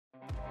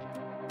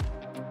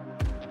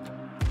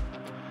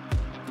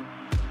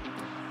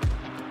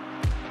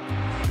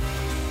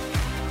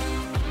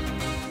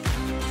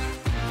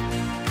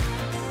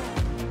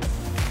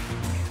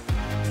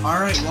All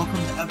right, welcome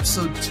to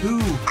episode 2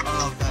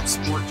 of That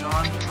Sport John.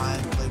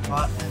 I'm Blake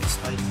Bott and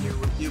excited here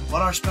with you.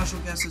 But our special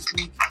guest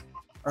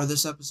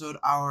this episode,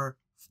 our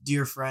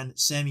dear friend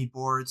Sammy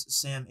Boards,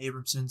 Sam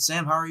Abramson.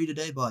 Sam, how are you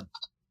today, bud?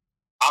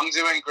 I'm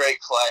doing great,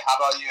 Clay. How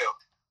about you?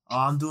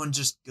 I'm doing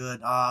just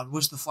good. I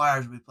wish the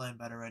Flyers would be playing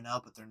better right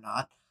now, but they're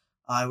not.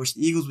 I wish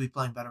the Eagles would be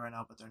playing better right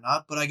now, but they're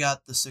not. But I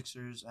got the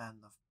Sixers and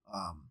the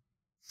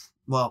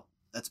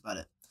that's about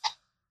it.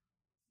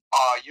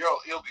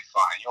 You'll be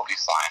fine. You'll be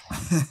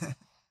fine.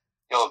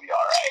 You'll be all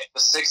right. The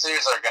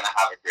Sixers are gonna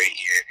have a great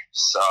year,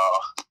 so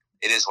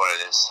it is what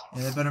it is.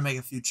 Yeah, they better make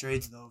a few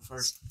trades though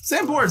first.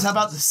 Sam Boards, how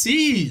about the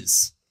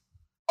C's?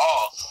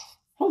 Oh,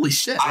 Holy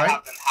shit, I right?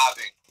 have been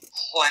having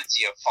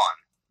plenty of fun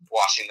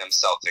watching them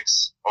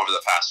Celtics over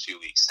the past few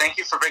weeks. Thank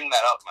you for bringing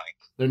that up, Mike.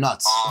 They're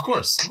nuts. Of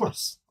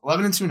course.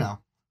 11-2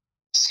 now.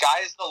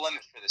 Sky is the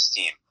limit for this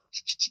team.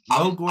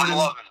 No Gordon. I'm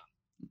loving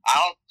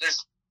them.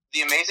 There's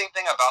the amazing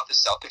thing about the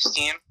Celtics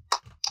team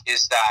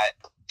is that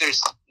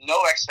there's no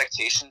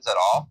expectations at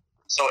all.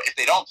 So if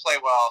they don't play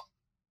well,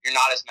 you're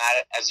not as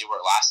mad as you were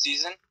last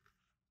season.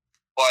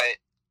 But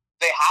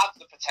they have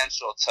the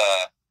potential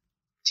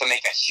to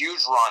make a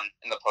huge run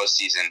in the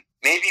postseason,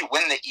 maybe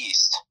win the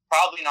East,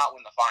 probably not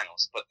win the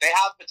finals, but they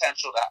have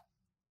potential to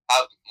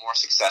have more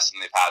success than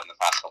they've had in the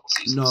past couple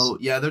seasons. No,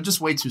 yeah, they're just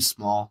way too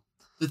small.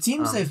 The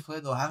teams they've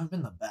played though haven't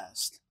been the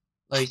best.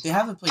 Like they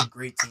haven't played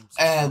great teams.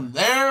 And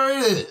there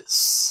it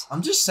is.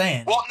 I'm just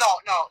saying. Well, no.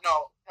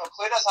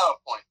 Clay does have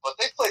a point, but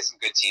they've played some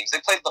good teams. They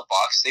played the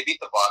Bucks. They beat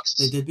the Bucks.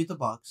 They did beat the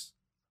Bucks.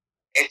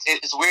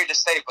 It's weird to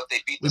say, but they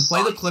beat the We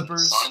Suns. play the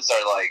Clippers. The Suns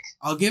are like...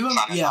 I'll give them.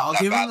 Kinda Yeah, not I'll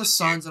that give them bad the this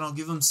year. Suns and I'll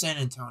give them San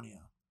Antonio,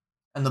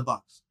 and the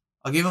Bucks.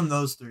 I'll give them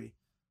those three.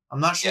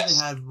 I'm not sure Yes.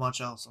 they had much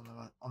else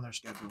on their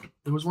schedule.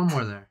 There was one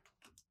more there.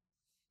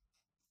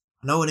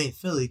 I know it ain't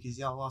Philly because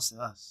y'all lost to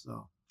us.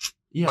 So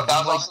Yeah, But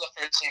that was also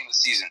the first team of the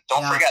season.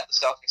 Don't Yeah. forget, the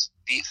Celtics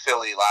beat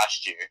Philly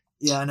last year.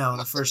 yeah, I know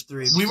the first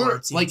three. we before were our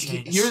team like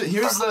changed. here's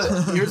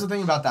the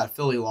thing about that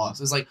Philly loss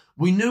is like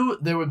we knew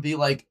there would be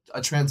like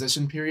a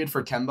transition period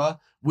for Kemba.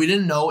 We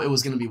didn't know it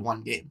was going to be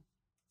one game.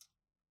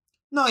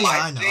 No, yeah, My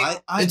I know.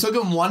 thing- I It took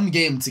him one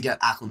game to get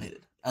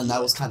acclimated, and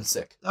that was kind of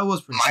sick. that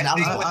was pretty. My that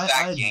was thing bad. with I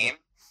that admit game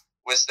it.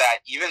 was that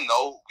even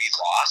though we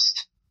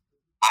lost,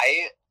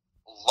 I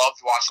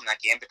loved watching that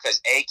game because,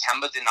 A,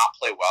 Kemba did not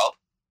play well,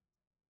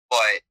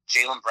 but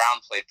Jaylen Brown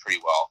played pretty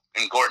well,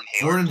 and Gordon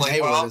Hayward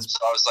played well. is-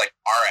 So I was like,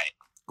 all right,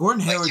 Gordon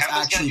like, Hayward's Kemba's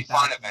going to actually be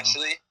fine back now.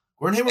 eventually.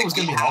 Gordon Hayward Like, was we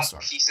going to be an have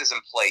all-star. pieces in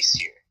place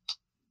here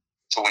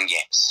to win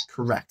games.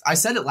 Correct. I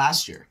said it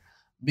last year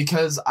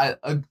because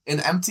an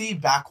empty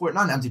backcourt,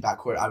 not an empty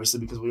backcourt, obviously,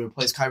 because we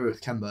replaced Kyrie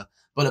with Kemba,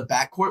 but a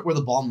backcourt where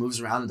the ball moves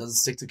around and doesn't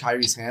stick to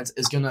Kyrie's hands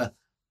is gonna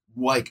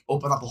like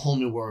open up a whole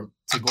new world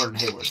to Gordon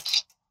Hayward.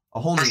 A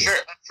whole new For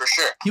world.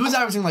 sure. He was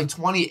averaging like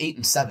 28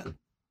 and 7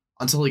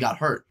 until he got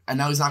hurt, and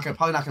now he's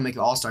probably not gonna make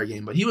an All-Star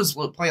game, but he was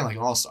playing like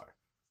an All-Star.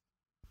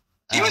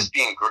 He was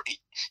being great.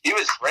 He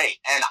was great,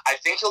 and I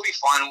think he'll be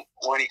fine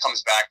when he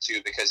comes back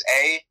too. Because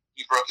A,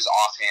 he broke his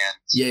offhand,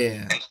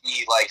 Yeah. and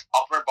B, like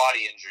upper body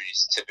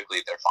injuries, typically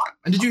they're fine.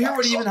 And did you hear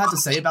what he even had to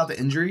say about the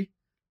injury?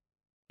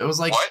 It was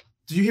like, What?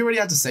 did you hear what he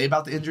had to say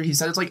about the injury? He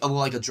said it's like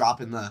a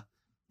drop in the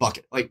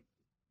bucket. Like,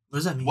 What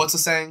does that mean? what's the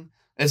saying?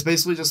 It's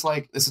basically just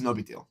like, this is no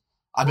big deal.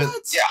 I've been.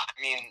 What? Yeah,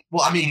 I mean,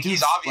 Well, I mean, he's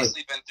dude's,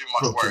 obviously been through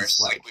much broke his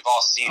worse. leg. Like we've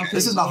all seen Okay. it.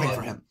 This is nothing Yeah.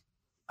 for him.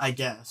 I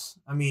guess.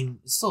 I mean,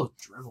 it's still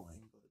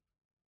dribbling, but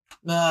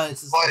nah.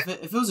 It's just, But,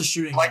 if it was a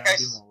shooting like game, I I'd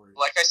be s- more worried.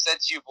 Like I said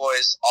to you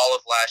boys all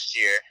of last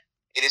year,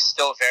 it is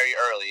still very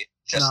early.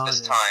 Just No, this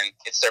it is. time,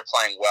 it's they're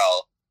playing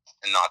well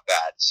and not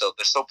bad. So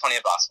there's still plenty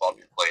of basketball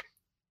being played,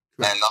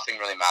 Correct. and nothing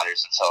really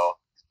matters until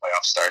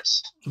playoff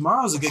starts.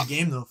 Tomorrow's a good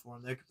game though for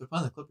them. They're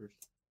playing the Clippers.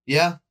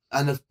 Yeah,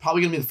 and it's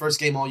probably gonna be the first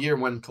game all year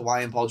when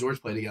Kawhi and Paul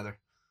George play together.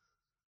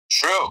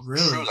 True.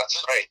 Really? True.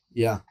 That's right.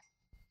 Yeah,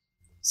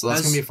 so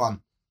that's That's- gonna be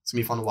fun. It's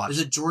gonna be fun to watch. Is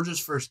it George's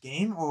first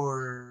game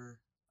or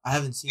I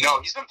haven't seen? No,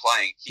 it. he's been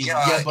playing. He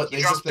but he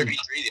they've dropped just been-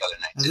 33 the other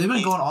night. Have they didn't been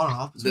he? going on and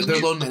off? They're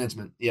between them? load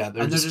management. Yeah,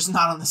 they're And they're just just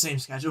not on the same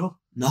schedule.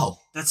 no.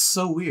 That's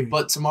so weird.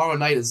 But tomorrow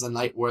night is the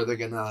night where they're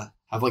gonna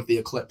have like the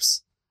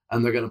eclipse,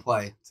 and they're gonna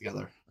play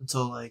together.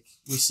 until like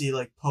we see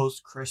like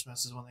post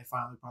Christmas is when they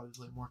finally probably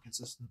play more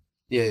consistent.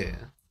 Yeah.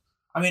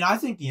 I mean, I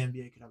think the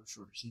NBA could have a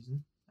shorter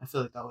season. I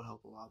feel like that would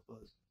help a lot,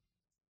 but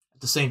at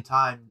the same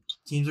time,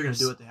 teams are going to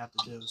do what they have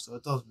to do, so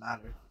it doesn't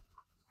matter.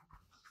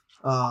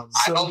 I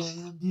So don't-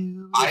 damn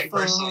beautiful. I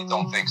personally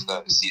don't think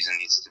the season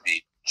needs to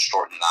be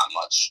shortened that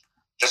much.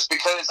 Just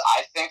because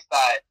I think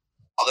that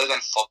other than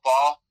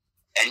football,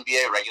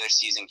 NBA regular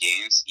season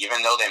games,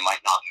 even though they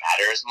might not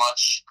matter as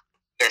much,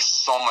 they're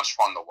so much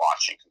fun to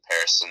watch in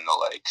comparison to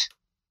like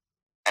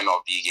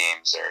MLB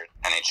games or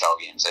NHL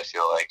games, I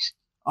feel like.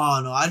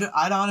 Oh no,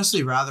 I'd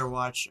honestly rather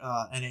watch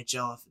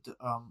NHL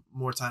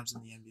more times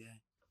than the NBA.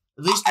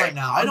 At least right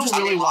now. I I'm don't just-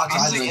 really watch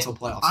honestly, either until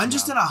playoffs. I'm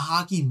just in come a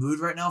hockey mood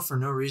right now for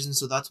no reason,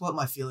 so that's what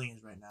my feeling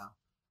is right now.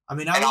 I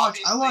mean, I And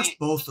watch obviously-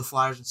 both the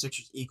Flyers and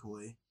Sixers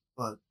equally,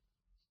 but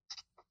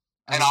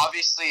And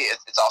obviously,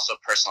 it's also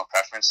personal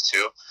preference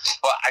too.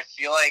 But I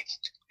feel like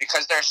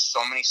because there's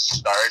so many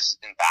stars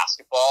in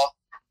basketball,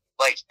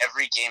 like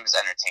every game is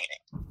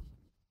entertaining.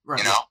 Right.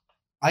 You know?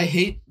 I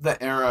hate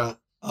the era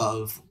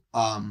of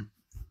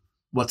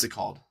what's it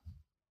called?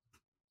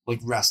 Like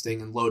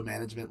resting and load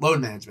management. Load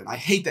management. I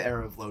hate the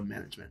era of load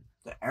management.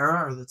 The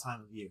era or the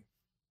time of year?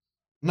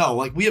 No,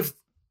 like we have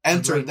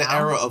entered Right the now?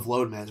 era of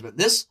load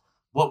management.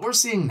 What we're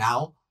seeing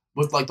now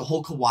with like the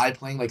whole Kawhi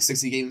playing like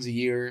 60 games a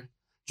year.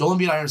 Joel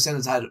Embiid, I understand,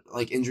 has had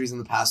like injuries in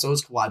the past, so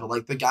is Kawhi. But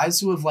like the guys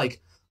who have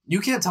like, you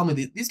can't tell me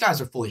these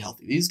guys are fully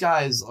healthy. These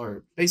guys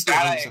are basically,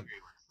 That I agree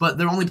with. but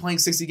they're only playing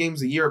 60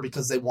 games a year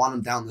because they want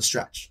them down the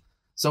stretch.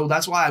 So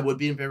that's why I would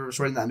be in favor of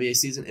shortening the NBA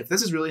season. If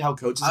this is really how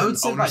coaches I would and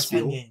say by owners 10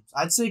 feel, games.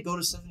 I'd say go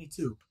to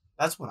 72.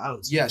 That's what I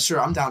would say. yeah, sure,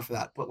 I'm down for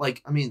that. But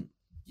like, I mean,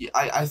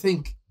 I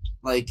think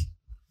like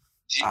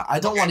I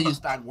don't want to use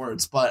bad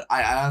words, but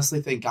I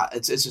honestly think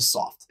it's just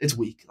soft. It's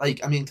weak.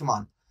 Like, I mean, come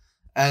on.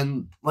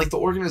 And like the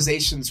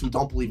organizations who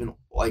don't believe in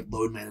like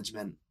load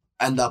management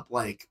end up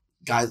like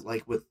guys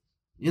like with,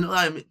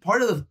 I mean,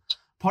 part of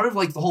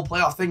like the whole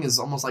playoff thing is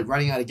almost like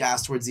running out of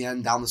gas towards the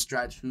end down the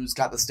stretch. Who's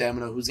got the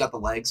stamina? Who's got the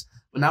legs?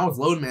 But now with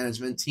load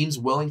management, teams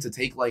willing to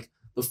take like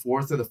the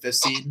 4th or the 5th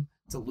seed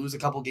to lose a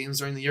couple games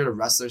during the year to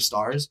rest their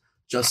stars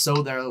just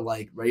so they're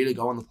like ready to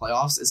go in the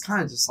playoffs. It's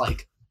kind of just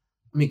like,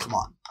 I mean, come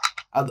on.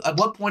 At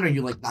what point are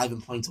you like not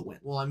even playing to win?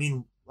 Well, I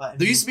mean,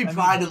 There used to be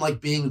pride in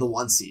like being the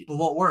 1 seed. But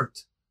what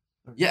worked?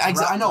 Yeah,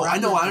 exactly. I know.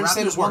 I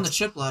understand Raptors it won worked. the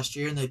chip last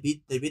year, and they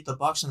beat the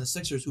Bucks and the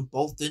Sixers, who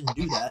both didn't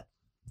do that,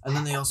 and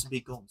then they also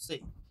beat Golden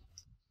State.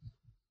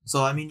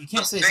 So I mean, you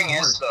can't say it The thing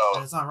doesn't is, work, though,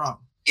 and it's not wrong.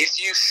 If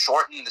you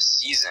shorten the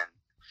season,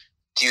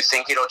 do you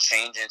think it'll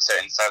change instead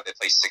of they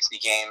play 60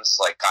 games,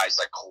 like guys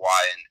like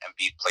Kawhi and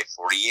Embiid play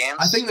 40 games?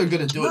 I think they're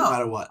going to do it no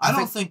matter what. I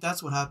don't think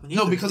that's what happened.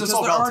 No, either, because it's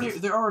all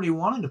relative. they're already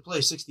wanting to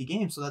play 60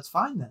 games, so that's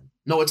fine then.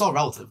 No, it's all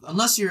relative though.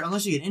 Unless you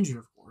get injured,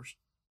 of course.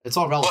 It's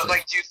all relative. But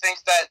like, do you think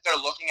that they're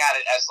looking at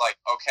it as like,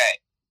 okay,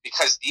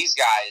 because these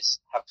guys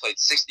have played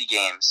 60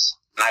 games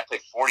and I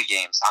played 40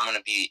 games, I'm going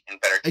to be in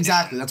better condition.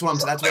 Exactly. That's what I'm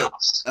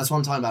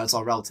talking about. It's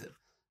all relative.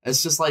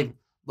 It's just like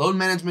load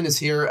management is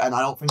here, and I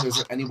don't think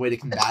there's any way to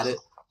combat it.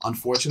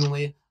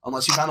 Unfortunately,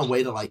 unless you found a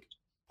way to like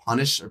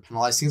punish or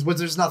penalize teams, but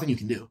there's nothing you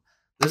can do.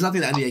 There's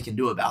nothing the NBA can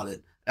do about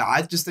it.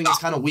 I just think it's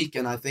kind of weak,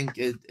 and I think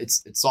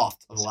it's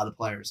soft of a lot of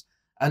players.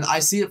 And I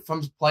see it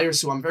from players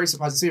who I'm very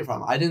surprised to see it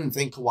from. I didn't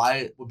think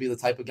Kawhi would be the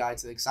type of guy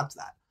to accept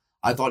that.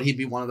 I thought he'd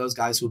be one of those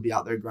guys who would be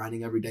out there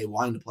grinding every day,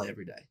 wanting to play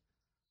every day.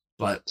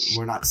 But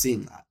we're not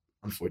seeing that,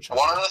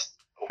 unfortunately. One of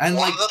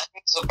the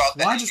things about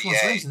the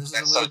NBA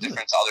that's so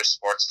different to other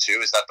sports too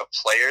is that the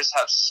players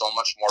have so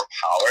much more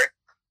power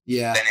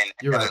than in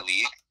any other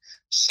league.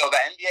 So the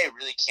NBA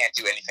really can't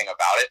do anything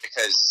about it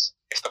because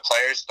if the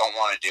players don't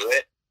want to do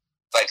it,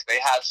 like they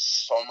have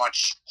so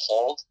much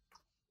hold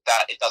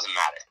that it doesn't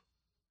matter.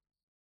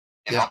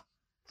 You know?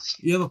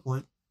 You have a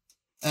point.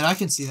 And I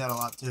can see that a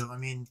lot too. I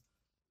mean,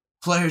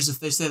 players, if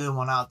they say they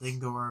want out, they can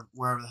go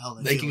wherever the hell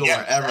they can go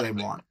wherever they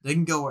want. They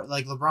can go where,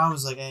 like LeBron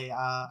was like, hey,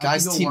 guys I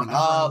can go teaming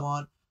wherever I up.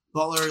 want.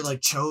 Butler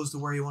like chose to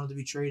where he wanted to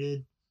be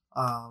traded.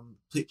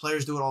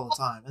 Players do it all the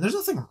time, and there's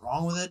nothing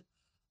wrong with it.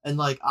 And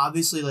like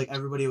obviously, like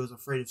everybody was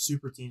afraid of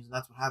super teams, and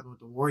that's what happened with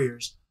the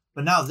Warriors.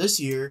 But now this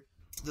year,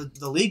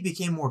 the league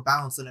became more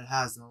balanced than it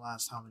has in the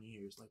last how many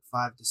years? Like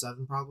 5 to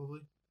 7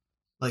 probably.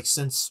 Like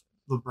since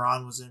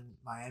LeBron was in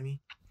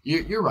Miami.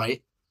 You're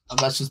right. And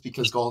that's just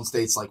because Golden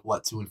State's like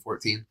what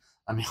 2-14.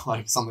 I mean,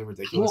 like something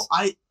ridiculous.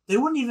 Well, they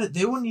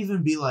wouldn't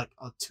even be like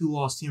a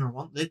 2-loss team or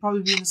one. They'd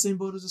probably be in the same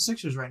boat as the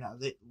Sixers right now.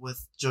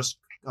 With just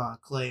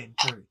Clay and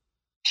Curry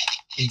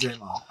and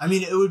Draymond. I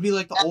mean, it would be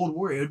like the old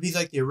Warriors. It would be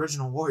like the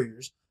original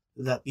Warriors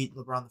that beat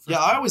LeBron the first. Yeah,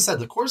 time. I always said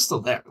the core's still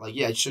there. Like,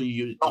 yeah, sure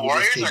you. The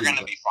Warriors are going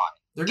to be fine.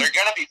 They're going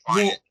to be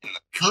fine.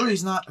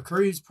 Well,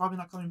 Curry's probably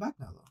not coming back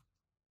now though.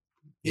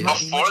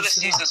 Before the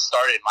season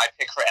started, my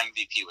pick for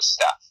MVP was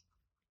Steph.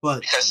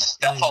 But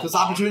because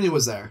opportunity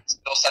was there.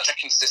 Still such a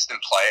consistent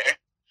player.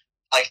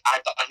 Like I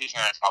thought he was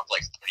going to drop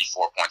like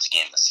 34 points a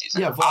game this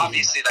season. Yeah,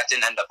 obviously that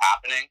didn't end up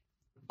happening,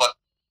 but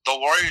the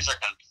Warriors are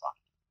going to be fine.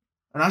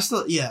 And I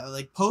still,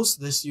 like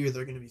post this year,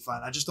 they're going to be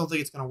fine. I just don't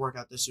think it's going to work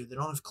out this year. They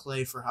don't have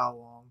Clay for how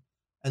long,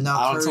 and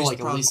now Curry's like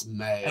at least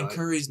May. And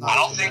Curry's not. I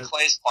don't think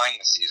Clay's playing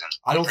this season.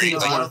 I don't think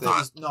it's worth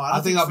it. No, I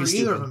don't think for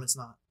either of them it's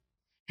not.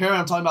 Here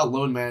I'm talking about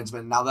load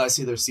management. Now that I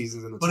see their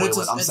seasons in the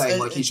toilet, I'm saying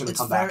like he shouldn't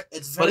come back.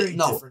 It's very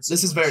different.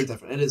 This is very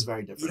different. It is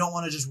very different. You don't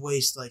want to just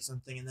waste like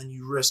something and then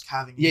you risk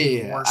having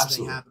a worse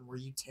thing happen where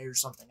you tear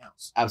something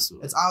else.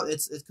 Absolutely,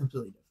 it's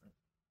completely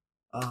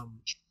different.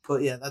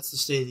 But yeah, that's the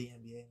state of the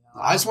NBA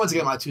now. I just wanted to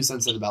get my 2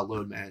 cents in about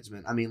load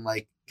management. I mean,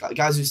 like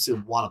guys used to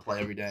want to play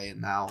every day,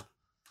 and now,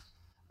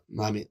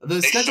 I mean,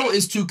 the schedule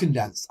is too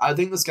condensed. I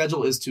think the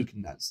schedule is too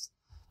condensed.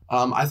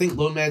 I think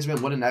load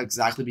management wouldn't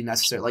exactly be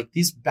necessary. Like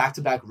these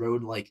back-to-back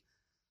road like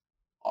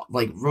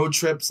road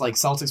trips, like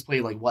Celtics play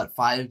like what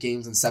 5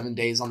 games in 7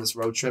 days on this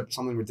road trip,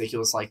 something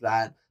ridiculous like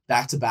that.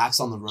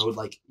 Back-to-backs on the road,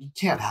 like you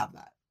can't have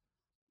that.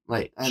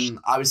 Like, and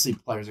obviously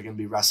players are going to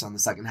be resting on the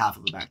second half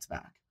of the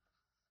back-to-back.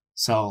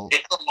 So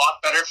it's a lot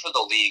better for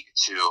the league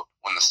too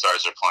when the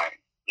stars are playing.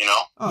 You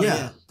know? Oh Yeah.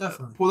 yeah,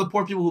 definitely. for the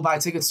poor people who buy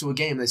tickets to a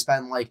game, they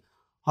spend like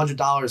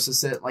 $100 to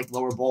sit like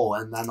lower bowl,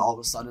 and then all of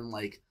a sudden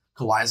like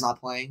Kawhi's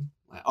not playing.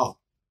 Like, oh,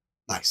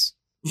 nice.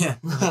 Yeah.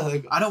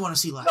 Like, I don't want to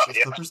see last year's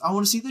yeah. Clippers. I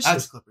want to see this That's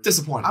year's Clippers.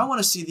 disappointing. I want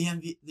to see the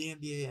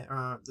NBA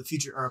or the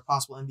future or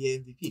possible NBA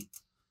MVP.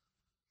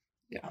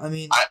 Yeah. I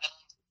mean, I-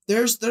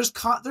 there's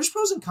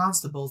pros and cons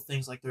to both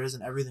things, like there is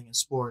in everything in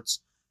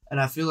sports, and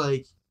I feel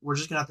like we're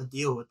just gonna have to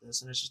deal with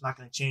this, and it's just not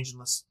gonna change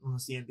unless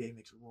the NBA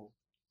makes a rule,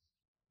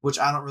 which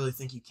I don't really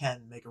think you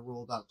can make a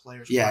rule about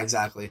players. Yeah, playing.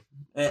 exactly.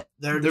 There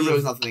really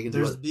is nothing they can do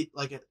There's with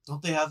it.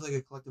 don't they have like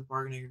a collective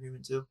bargaining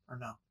agreement too, or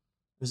no?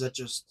 Or is that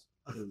just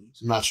other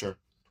leagues? I'm not sure.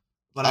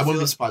 But I feel wouldn't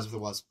be like- surprised if there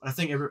was. But I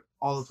think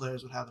all the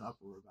players would have an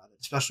uproar about it,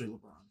 especially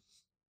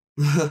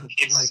LeBron.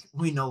 It's Like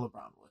we know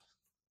LeBron would.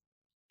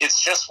 it's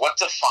just what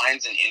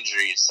defines an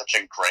injury is such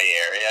a gray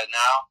area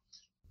now,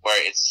 where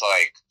it's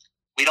like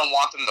we don't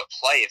want them to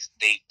play if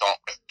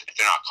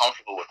they're not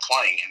comfortable with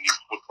playing, and we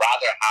would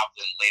rather have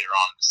them later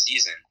on in the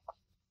season.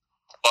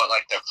 But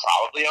like they're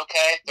probably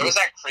okay. There was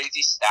that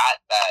crazy stat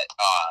that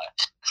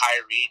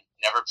Kyrie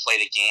never played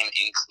a game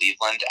in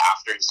Cleveland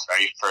after his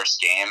very first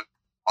game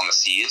on the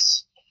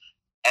Seas,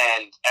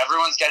 and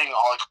everyone's getting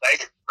all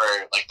excited for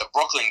like the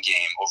Brooklyn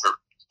game over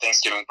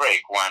Thanksgiving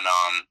break when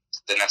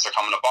the Nets are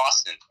coming to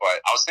Boston.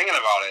 But I was thinking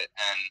about it,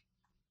 and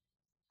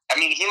I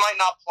mean, he might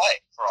not play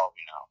for all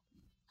we know.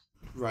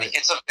 Right.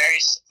 It's a very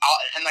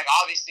and like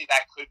obviously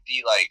that could be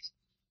like,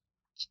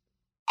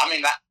 I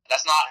mean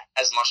that's not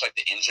as much like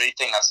the injury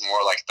thing. That's more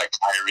like the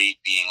Kyrie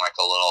being like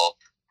a little,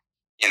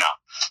 you know.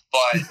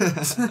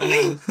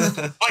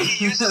 But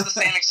he uses the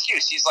same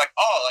excuse. He's like,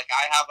 oh, like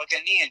I have like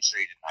a knee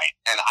injury tonight,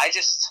 and I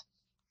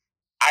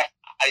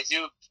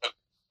do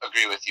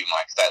agree with you,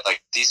 Mike, that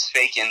like these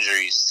fake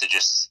injuries to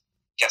just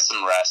get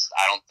some rest.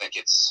 I don't think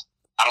it's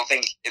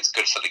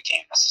good for the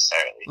game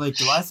necessarily. Like,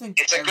 do I think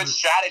It's a good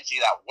strategy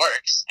that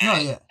works, and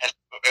No, yeah. it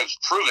was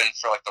proven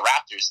for like the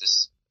Raptors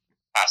this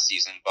past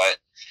season, but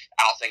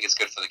I don't think it's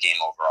good for the game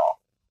overall.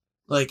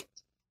 Like,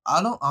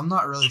 I'm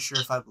not really sure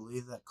if I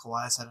believe that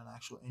Kawhi's had an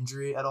actual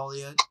injury at all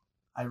yet.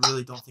 I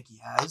really don't think he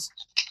has.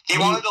 He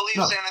wanted to leave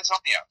no. San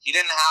Antonio. He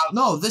didn't have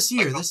No, this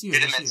year. like,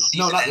 legitimate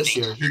No, not this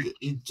season-ending year. injury.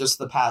 He just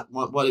the pat.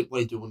 What did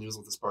he do when he was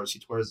with the Spurs? He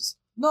tore his.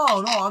 No,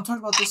 I'm talking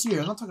about this year.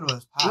 I'm not talking about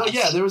his past. No,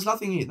 yeah, there was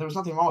nothing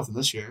wrong with him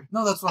this year.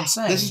 No, that's what I'm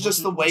saying. This is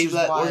just the way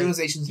that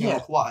organizations handle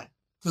yeah. Kawhi.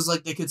 Because,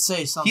 like, they could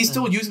say something. He's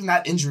still using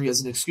that injury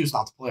as an excuse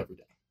not to play every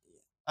day.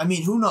 I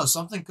mean, who knows?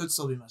 Something could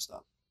still be messed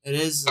up. It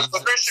is. The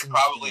Clippers should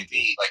probably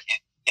be like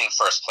in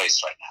first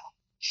place right now.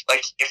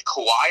 Like if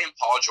Kawhi and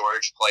Paul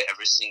George play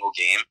every single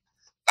game,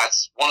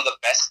 that's one of the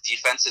best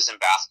defenses in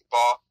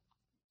basketball.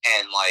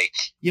 And like,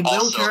 Yeah, but they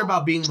don't also, care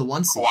about being the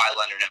one seed. Kawhi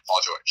Leonard and Paul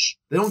George.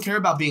 They don't care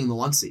about being the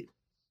one seed.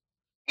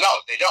 No,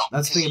 they don't.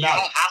 That's the thing You about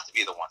don't it. have to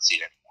be the one seed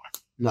anymore.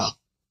 No.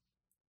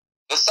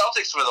 The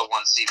Celtics were the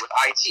one seed with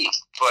IT,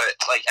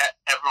 but like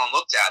everyone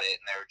looked at it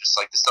and they were just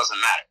like, this doesn't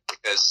matter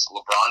because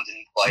LeBron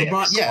didn't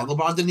play.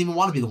 LeBron didn't even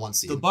want to be the one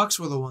seed. The Bucks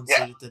were the ones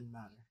Yeah. that it didn't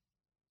matter.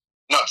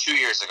 No, 2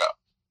 years ago.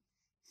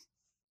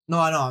 No,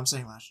 I know. I'm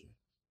saying last year.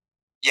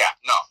 Yeah,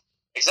 no,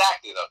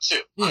 exactly though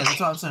too. Yeah, that's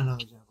what I'm saying.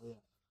 Another example.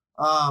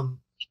 Yeah.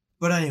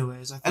 But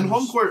anyways, I think And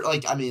home court,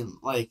 like, I mean,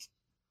 like,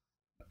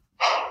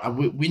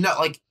 we know,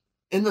 like,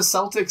 in the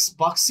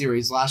Celtics-Bucks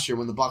series last year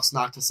when the Bucks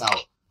knocked us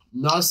out,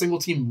 not a single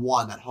team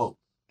won at home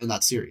in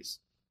that series.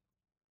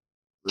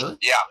 Really?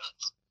 Yeah,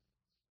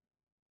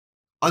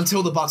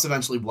 Until the Bucks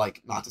eventually,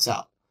 like, knocked us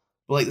out.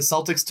 But, like, the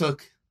Celtics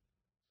took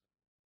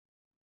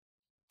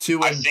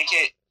 2 I and... think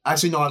it.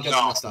 Actually, no, I've got No.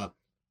 it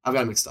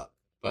mixed up.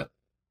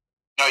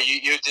 No,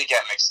 you did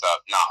get mixed up.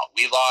 No,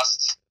 we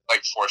lost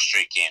like 4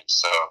 straight games,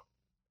 so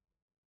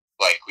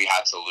like we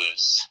had to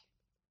lose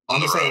on I'm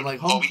the just saying, road.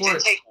 like, But home we court-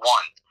 did take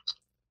one.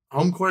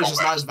 Home court is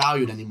just Okay. not as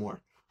valued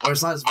anymore. Or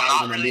it's not as I'm valued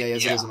not in really- NBA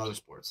as it yeah. is in other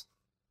sports.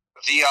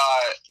 The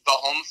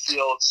home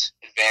field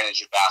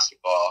advantage of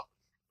basketball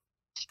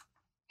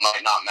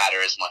might not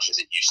matter as much as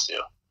it used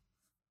to.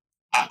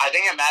 I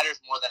think it matters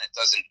more than it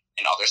does in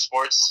other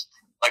sports.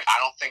 Like I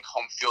don't think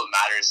home field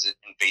matters in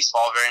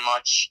baseball very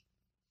much,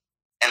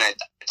 and it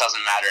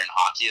doesn't matter in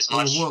hockey as Well,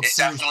 much. World It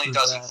Series definitely proved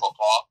does in that.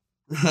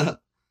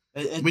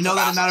 football. We know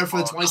that it mattered for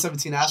the basketball.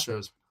 2017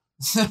 Astros.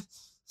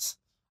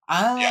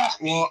 Yeah,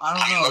 Well, I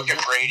don't know. Look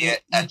at Brady You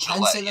at can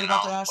Gillette, say that you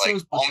about know? the Astros,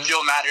 Like, but home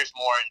field matters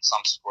more in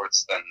some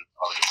sports than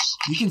others.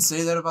 you can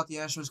say that about the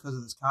Astros because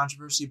of this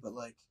controversy, but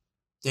like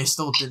they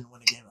still didn't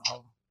win a game at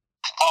home.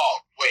 Oh,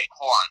 wait,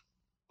 hold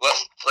on.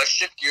 Let's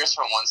shift gears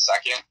for 1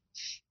 second.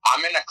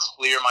 I'm in a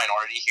clear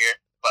minority here,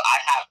 but I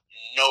have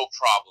no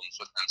problems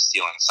with them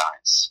stealing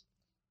signs.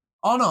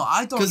 Oh no,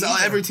 I don't. Because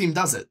either. every team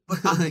does it.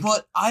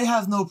 But I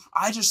have no.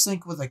 I just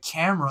think with a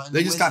camera, and They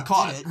the just way got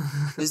caught. did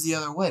it is the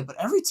other way. But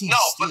every team No,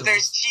 steals. but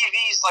there's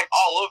TVs like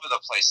all over the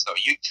place, though.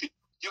 You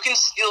can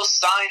steal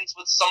signs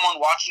with someone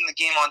watching the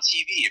game on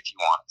TV if you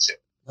wanted to.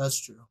 That's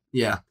true.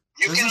 Yeah.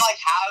 You This can is- like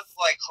have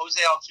like Jose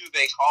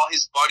Altuve call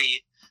his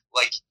buddy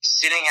like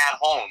sitting at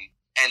home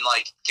and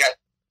like get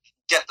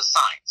the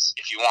signs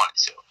if you wanted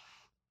to.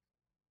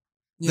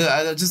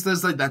 Just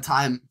there's like that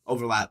time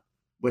overlap,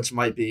 which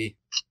might be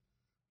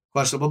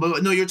questionable.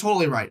 But no, you're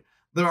totally right.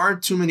 There are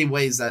too many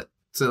ways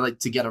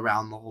to get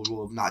around the whole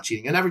rule of not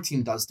cheating, and every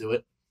team does do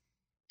it.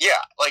 Yeah,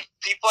 like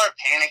people are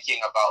panicking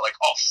about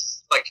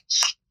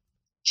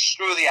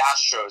screw the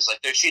Astros,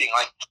 like they're cheating.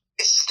 Like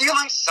it's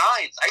stealing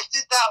signs. I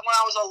did that when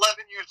I was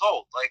 11 years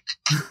old. Like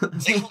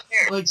who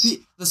cares? Like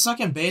the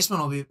second baseman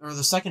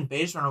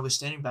will be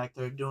standing back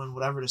there doing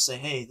whatever to say,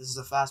 hey, this is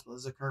a fastball,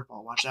 this is a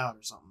curveball, watch out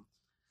or something.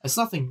 It's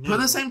nothing new. But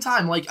at the same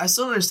time, like I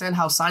still understand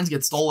how signs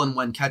get stolen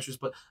when catchers.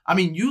 But I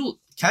mean,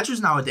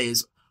 catchers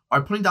nowadays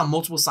are putting down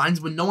multiple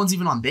signs when no one's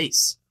even on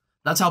base.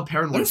 That's how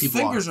paranoid Their people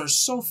fingers are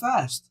so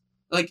fast.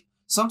 Like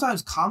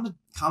sometimes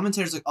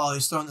commentators like, oh,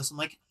 he's throwing this. I'm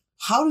like,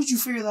 how did you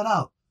figure that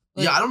out?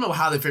 Like, yeah, I don't know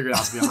how they figured it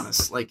out, to be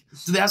honest. Like,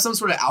 do they have some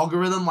sort of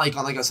algorithm, like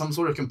on like some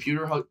sort of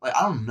computer? Like,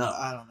 I don't know.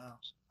 I don't know.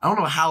 I don't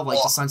know how the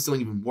sign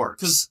stealing even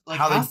works. Because like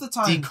how half they the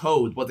time,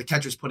 decode what the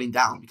catcher's putting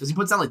down, because he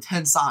puts down like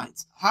 10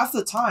 signs. Half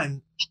the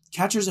time,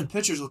 catchers and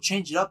pitchers will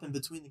change it up in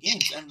between the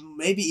games, and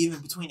maybe even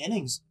between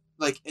innings.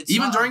 Like it's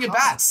even during at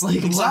bats.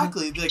 Like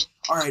exactly. Like,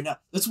 all right, now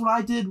that's what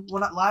I did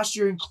last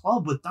year in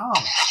club with Dom.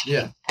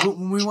 Yeah.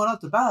 When we went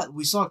up to bat,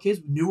 we saw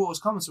kids, we knew what was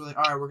coming, so we're like,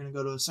 all right, we're gonna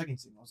go to a second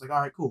team. I was like, all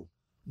right, cool.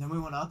 And then we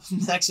went up.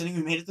 Next inning,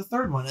 we made it the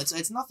third one.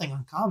 It's nothing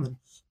uncommon,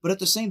 but at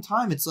the same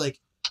time, it's like,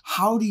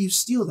 how do you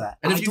steal that?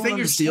 And if you think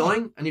you're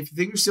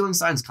stealing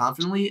signs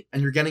confidently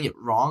and you're getting it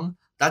wrong,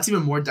 that's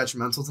even more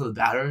detrimental to the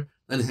batter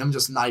than him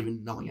just not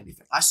even knowing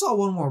anything. I saw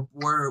one more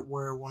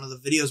where one of the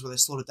videos where they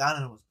slowed it down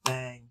and it was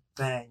bang,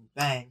 bang,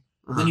 bang.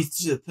 Uh-huh. Then you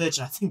see the pitch,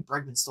 and I think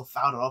Bregman still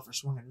fouled it off or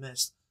swung and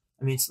missed.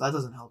 I mean, so that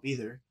doesn't help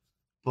either.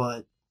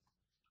 But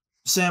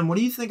Sam, what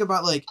do you think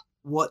about like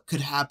what could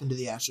happen to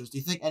the Astros? Do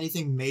you think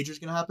anything major is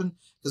going to happen?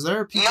 Because there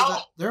are people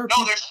there's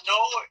no.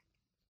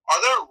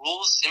 Are there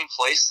rules in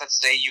place that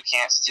say you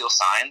can't steal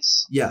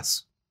signs?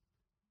 Yes.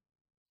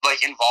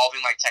 Like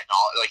involving like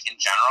technology, like in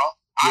general.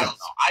 I don't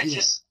know.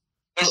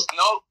 There's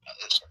no.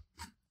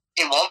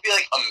 It won't be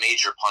like a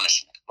major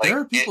punishment. Like there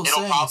are people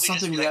it'll saying it's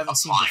something we haven't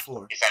seen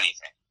before, if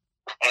anything.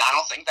 And I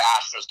don't think the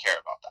Astros care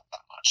about that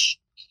much.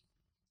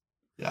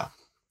 Yeah.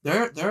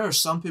 There are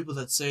some people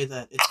that say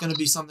that it's going to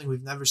be something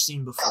we've never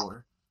seen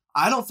before.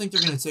 I don't think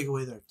they're going to take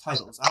away their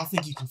titles. I don't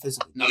think you can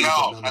physically. No,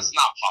 that's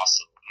not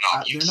possible.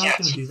 No, you they're can't. not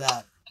going to do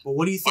that. But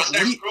what do you think? Was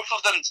there proof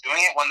of them doing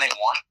it when they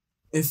won?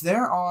 If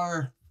there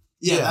are,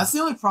 that's the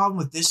only problem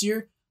with this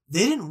year.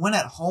 They didn't win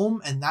at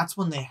home, and that's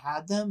when they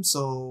had them.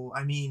 So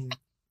I mean,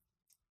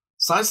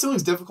 sign stealing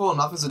is difficult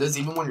enough as it is,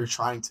 even when you're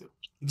trying to.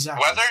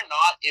 Exactly. Whether or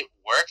not it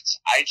worked,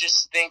 I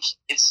just think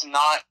it's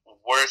not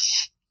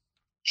worth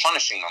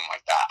punishing them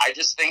like that. I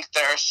just think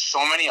there are so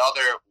many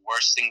other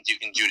worse things you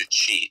can do to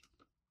cheat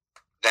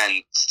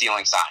than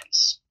stealing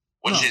signs,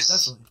 which is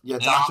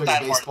definitely. not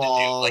that hard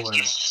to do. Like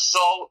it's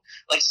so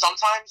like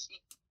sometimes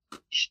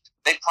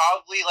they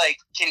probably like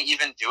can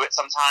even do it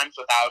sometimes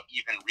without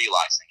even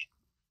realizing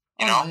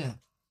it. You know? Yeah.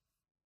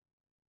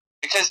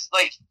 Because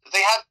like they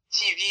have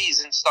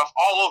TVs and stuff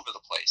all over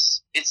the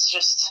place. It's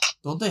just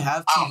don't they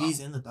have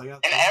TVs in the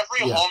dugout? And every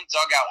home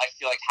dugout I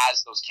feel like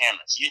has those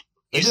cameras.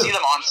 You see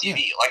them on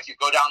TV. Yeah. Like you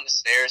go down the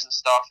stairs and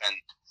stuff, and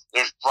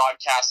there's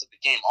broadcasts of the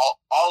game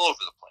all over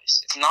the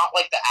place. It's not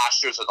like the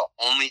Astros are the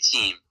only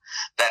team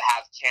that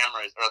have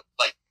cameras or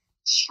like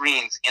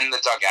screens in the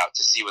dugout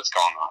to see what's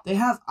going on. They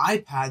have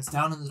iPads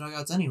down in the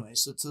dugouts anyway,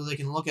 so they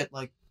can look at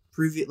like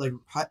previous like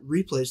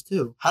replays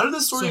too. How did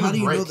this story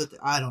even break? Know that?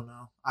 I don't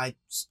know. I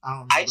don't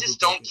know. I just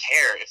don't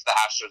care if the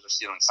Astros are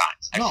stealing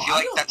signs. I feel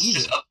like that's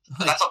just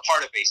that's a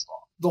part of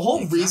baseball. The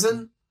whole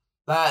reason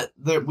that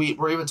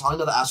we're even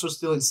talking about the Astros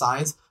stealing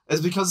signs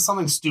is because of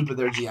something stupid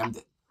their GM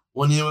did.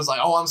 When he was like,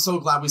 oh, I'm so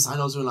glad we signed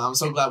Ozuna. I'm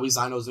so glad we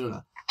signed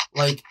Ozuna.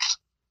 Like,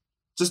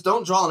 just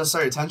don't draw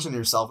unnecessary attention to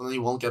yourself and then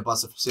you won't get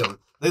busted for stealing.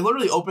 They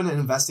literally opened an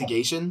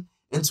investigation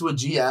into a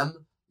GM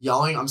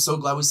yelling, I'm so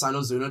glad we signed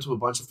Ozuna to a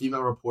bunch of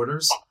female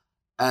reporters.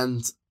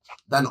 And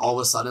then all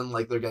of a sudden,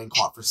 like, they're getting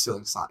caught for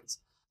stealing signs.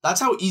 That's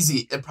how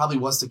easy it probably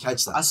was to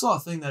catch them. I saw a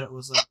thing that it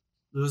was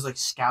like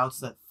scouts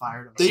that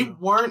fired them. They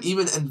weren't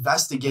even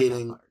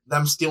investigating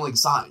them stealing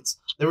signs.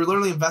 They were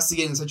literally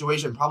investigating the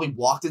situation, probably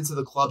walked into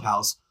the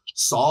clubhouse,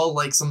 saw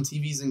like some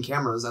TVs and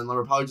cameras, and they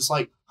were probably just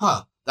like,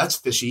 huh, that's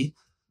fishy.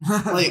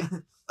 Like,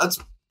 I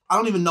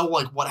don't even know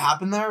like what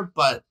happened there,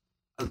 but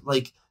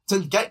like to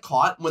get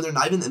caught when they're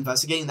not even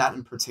investigating that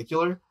in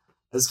particular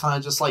is kind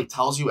of just like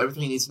tells you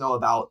everything you need to know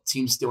about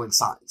teams stealing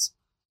signs.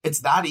 It's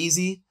that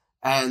easy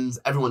and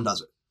everyone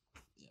does it.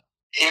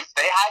 If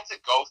they had to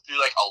go through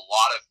like a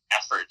lot of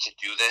effort to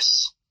do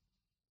this,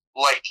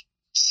 like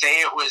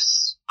say it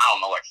was, I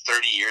don't know, like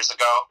 30 years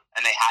ago,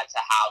 and they had to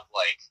have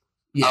like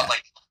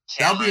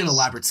that would be an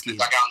elaborate scheme,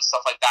 dugout and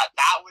stuff like that.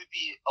 That would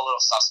be a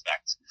little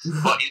suspect.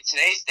 But in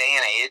today's day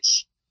and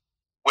age,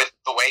 with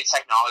the way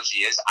technology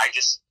is, I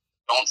just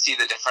don't see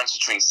the difference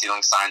between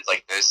stealing signs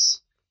like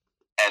this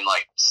and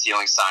like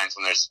stealing signs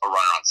when there's a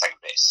runner on second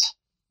base.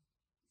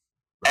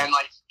 Right. And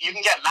like you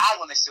can get mad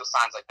when they steal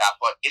signs like that,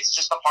 but it's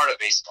just a part of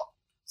baseball.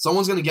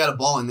 Someone's gonna get a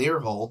ball in their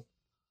hole,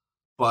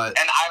 But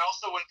And I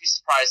also wouldn't be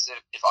surprised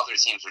if other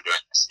teams were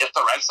doing this. If the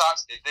Red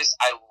Sox did this,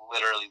 I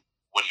literally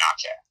would not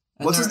care.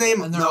 And What's his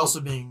name? And they're No. also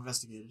being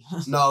investigated.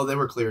 no, they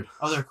were cleared.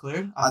 Oh, they're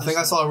cleared? I think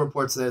I missed saw a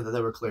report today that they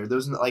were cleared.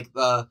 There's like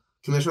the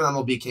commissioner of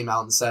MLB came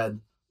out and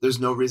said there's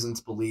no reason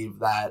to believe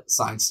that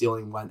sign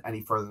stealing went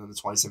any further than the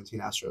 2017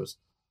 Astros.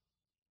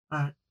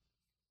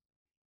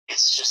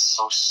 It's just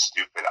so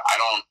stupid. I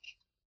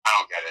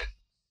don't get it.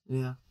 that.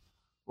 Yeah.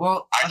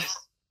 Well,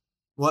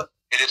 what?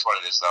 It is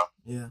what it is, though.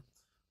 Yeah.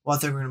 Well, I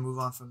think we're gonna move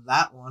on from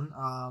that one.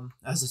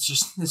 As it's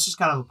just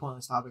kind of a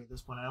pointless topic at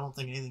this point. I don't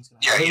think anything's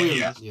gonna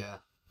Yeah, happen. Yeah.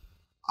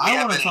 I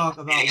Yeah, want to but talk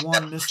about it's one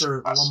definitely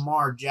Mr. us.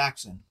 Lamar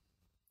Jackson.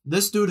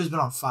 This dude has been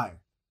on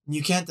fire.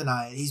 You can't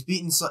deny it. He's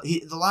beaten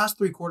the last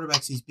 3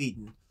 quarterbacks he's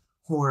beaten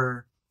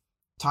were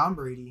Tom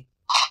Brady.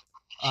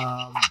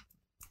 I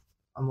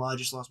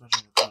just lost my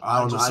train of thought. I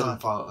don't know. I just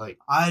didn't follow. Like,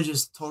 I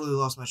just totally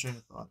lost my train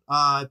of thought.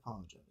 I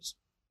apologize.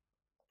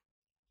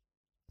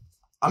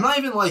 I'm not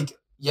even like,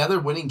 yeah, they're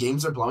winning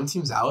games, they're blowing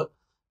teams out.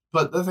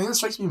 But the thing that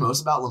strikes me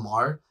most about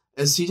Lamar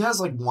is he has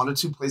like 1 or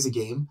 2 plays a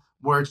game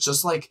where it's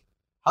just like,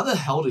 how the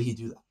hell did he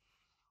do that?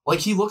 Like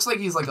he looks like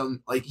he's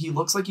he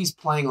looks like he's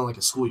playing on like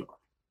a schoolyard.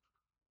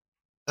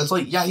 It's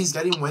like, yeah, he's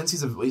getting wins.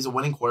 He's a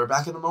winning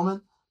quarterback at the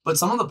moment. But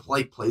some of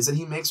the plays that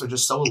he makes are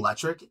just so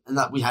electric, and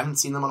that we haven't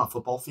seen them on a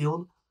football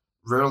field,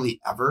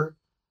 rarely ever.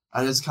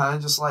 And it's kind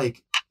of just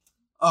like,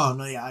 Oh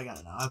no, yeah, I got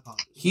it now. I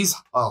apologize. he's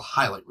a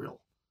highlight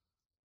reel.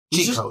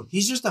 Cheat code.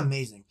 He's just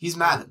amazing. He's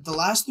mad. The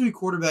last 3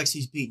 quarterbacks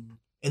he's beaten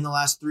in the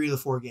last 3 of the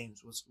 4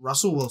 games was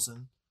Russell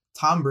Wilson,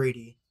 Tom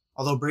Brady,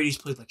 although Brady's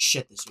played like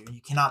shit this year, and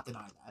you cannot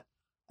deny that,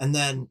 and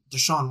then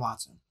Deshaun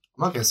Watson.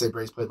 I'm not gonna say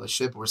Brady's played like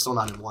shit, but we're still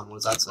 9-1. What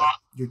does that say?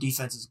 Your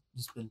defense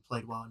has been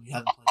played well, and you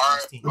haven't played Our-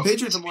 against teams. The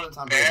Patriots are more than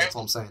Tom Brady. That's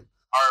all I'm saying.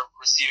 Our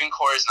receiving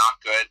core is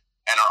not good,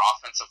 and our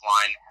offensive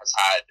line has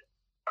had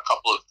a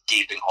couple of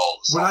gaping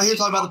holes. We're all not here to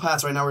talk season about the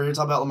Pats right now. We're here to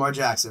talk about Lamar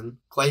Jackson.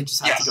 Clay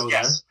just had Yes, to go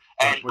yes.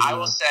 there. And We're I gonna-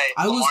 will say,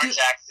 I was Lamar ju-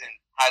 Jackson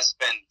has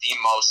been the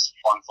most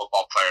fun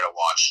football player to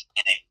watch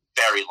in a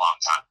very long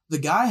time. The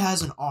guy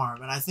has an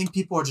arm, and I think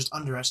people are just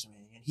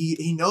underestimating it.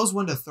 He knows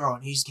when to throw,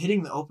 and he's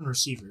hitting the open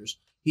receivers.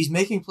 He's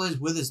making plays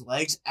with his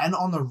legs, and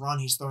on the run,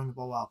 he's throwing the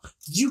ball well.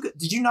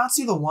 Did you not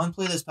see the one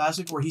play this past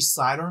week where he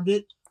sidearmed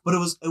it? But it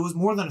was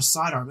more than a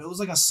sidearm. It was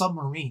like a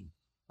submarine.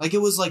 Like it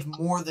was like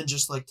more than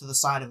just like to the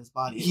side of his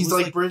body. It He's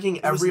was like breaking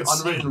it was every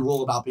insane. unwritten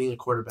rule about being a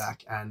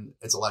quarterback, and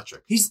it's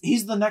electric. He's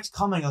the next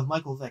coming of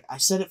Michael Vick. I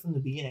said it from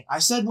the beginning. I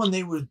said when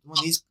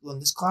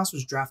this class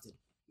was drafted,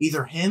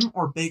 either him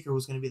or Baker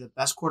was going to be the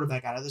best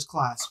quarterback out of this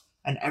class,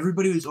 and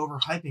everybody was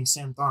overhyping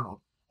Sam Darnold.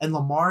 And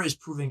Lamar is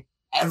proving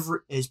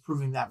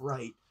that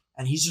right,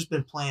 and he's just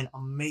been playing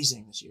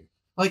amazing this year.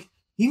 Like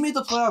he made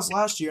the playoffs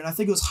last year, and I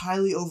think it was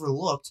highly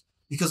overlooked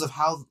because of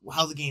how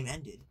the game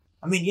ended.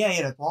 I mean, yeah, he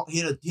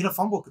had a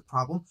fumble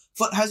problem,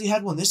 but has he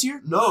had one this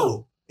year?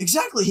 No,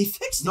 Exactly, he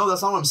fixed it. no,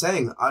 that's not what I'm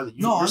saying.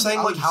 You're saying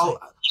I like was how saying-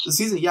 the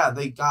season. Yeah,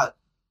 they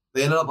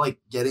ended up like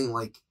getting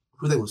like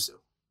who they lose to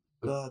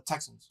The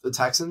Texans. the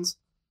Texans.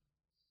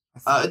 I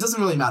think. It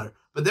doesn't really matter,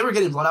 but they were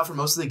getting blown out for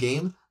most of the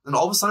game. Then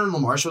all of a sudden,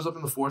 Lamar shows up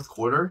in the 4th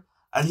quarter,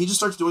 and he just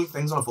starts doing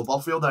things on a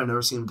football field that I've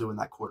never seen him do in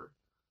that quarter.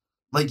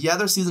 Like, yeah,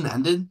 their season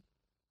ended,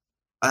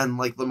 and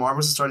like Lamar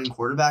was the starting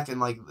quarterback, and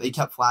like they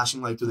kept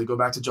flashing like, do they go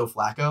back to Joe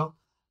Flacco?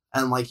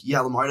 And like,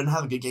 yeah, Lamar didn't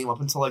have a good game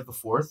up until like the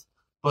 4th,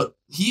 but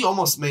he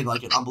almost made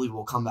like an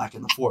unbelievable comeback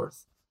in the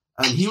 4th,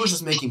 and he was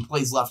just making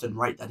plays left and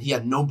right that he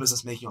had no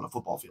business making on a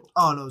football field.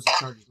 Oh no, it was the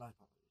Chargers. My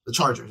fault. The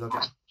Chargers, okay.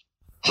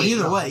 But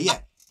either way, yeah,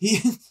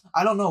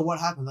 I don't know what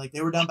happened. Like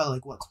they were down by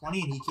like what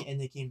 20, and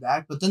they came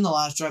back. But then the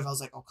last drive, I was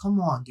like, oh come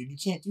on, dude, you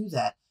can't do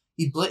that.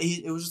 It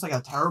was just like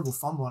a terrible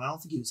fumble, and I don't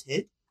think he was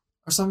hit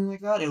or something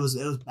like that. It was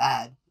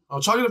bad.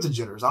 I'll chalk it up to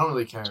jitters. I don't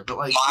really care, but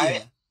like,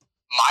 Yeah.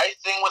 My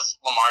thing with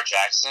Lamar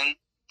Jackson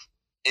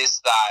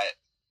is that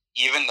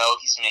even though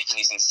he's making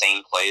these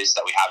insane plays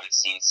that we haven't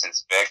seen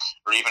since Vic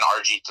or even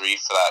RG3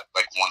 for that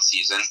like one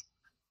season,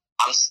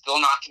 I'm still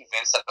not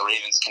convinced that the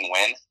Ravens can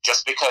win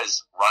just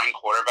because running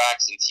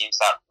quarterbacks and teams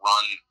that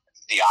run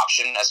the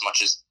option as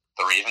much as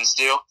the Ravens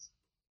do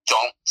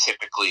don't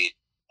typically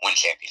win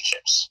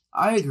championships.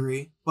 I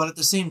agree, but at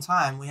the same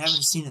time, we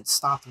haven't seen it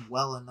stopped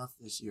well enough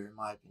this year, in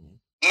my opinion.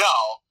 No,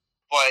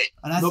 but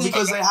And I No, think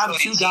because they have eventually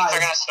two teams guys. are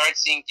going to start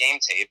seeing game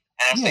tape,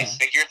 and if they Yeah.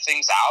 figure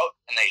things out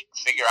and they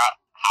figure out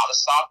how to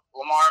stop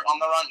Lamar on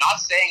the run, not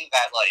saying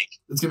that like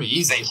it's gonna be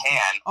easy. they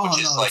can, Oh, which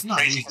is no, like it's not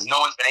crazy easy. because no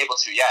one's been able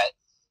to yet.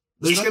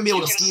 They're just gonna be able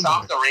You to can scheme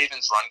stop better. the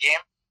Ravens' run game.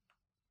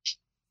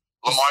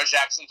 Lamar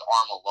Jackson's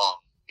arm alone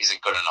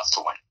isn't good enough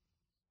to win.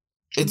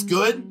 It's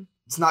good.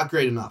 It's not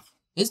great enough.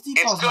 His deep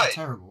It's ball's not good.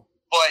 terrible.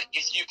 But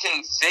if you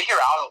can figure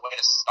out a way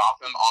to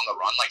stop him on the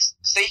run, like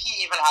say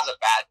he even has a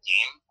bad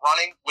game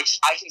running, which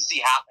I can see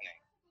happening,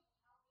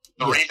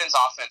 the Yeah. Ravens'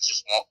 offense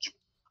just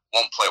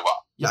won't play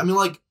well. Yeah, I mean,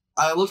 like,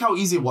 look how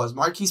easy it was.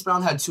 Marquise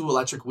Brown had 2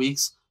 electric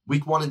weeks.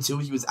 Week 1 and 2,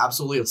 he was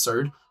absolutely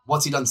absurd.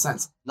 What's he done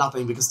since?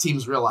 Nothing, because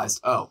teams realized,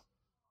 oh,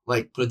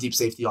 like, put a deep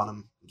safety on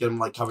him. get him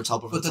like coverage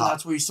help over But the then top.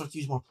 that's where you start to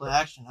use more play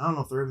action. I don't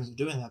know if the Ravens are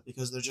doing that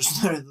because they're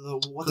just They're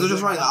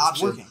just running the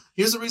option. Working.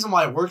 Here's the reason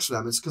why it works for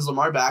them. It's because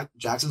Lamar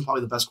Jackson's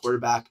probably the best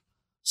quarterback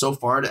so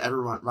far to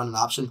ever run an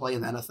option play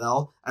in the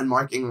NFL, and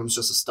Mark Ingram's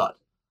just a stud.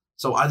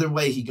 So either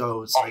way he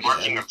goes,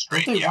 Mark Ingram's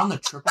great. Don't they run the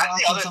triple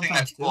That's the option other thing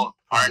that sometimes people too?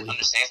 aren't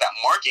understanding is that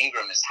Mark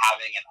Ingram is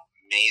having an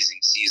amazing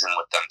season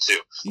with them too.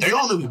 They're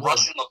all knew he just was.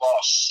 rushing the ball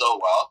so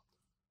well.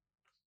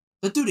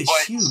 That dude is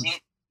But huge.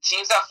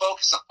 teams that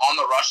focus on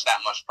the rush that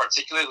much,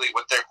 particularly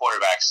with their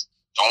quarterbacks,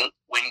 don't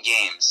win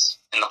games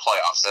in the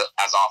playoffs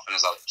as often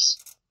as others.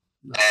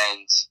 No.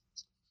 And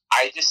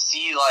I just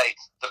see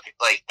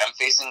them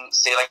facing,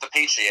 say, like the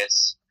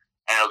Patriots,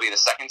 and it'll be the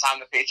second time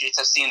the Patriots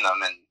have seen them,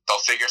 and they'll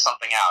figure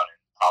something out and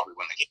probably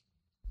win the game.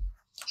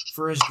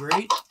 For his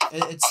grade,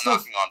 it's I'm still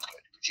knocking on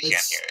wood if you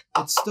can't hear it.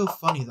 it's still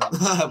funny though.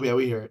 Yeah,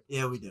 we hear it.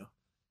 Yeah, we do.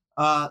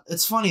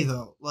 It's funny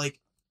though. Like,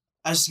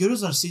 as good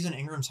as a season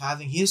Ingram's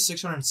having, he has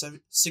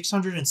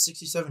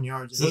 667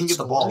 yards. He doesn't get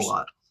the ball a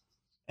lot.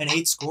 And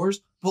 8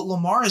 scores. But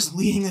Lamar is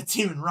leading the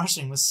team in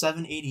rushing with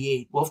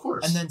 788. Well, of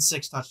course. And then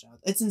 6 touchdowns.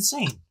 It's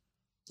insane.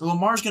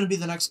 Lamar's going to be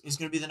the next. Is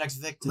going to be the next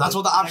Vic. That's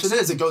what the option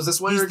is. It goes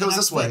this way or it goes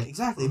this way.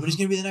 Exactly. But he's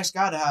going to be the next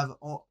guy to have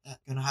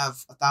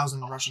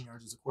 1,000 rushing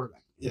yards as a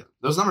quarterback. Yeah,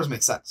 those numbers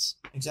make sense.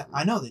 Exactly.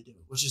 I know they do,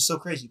 which is so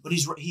crazy. But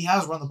he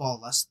has run the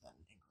ball less than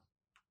Ingram.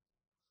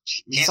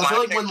 He's I feel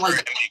like pick when for like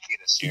MVP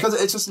this year.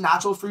 because it's just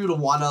natural for you to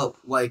want to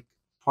like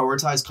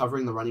prioritize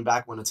covering the running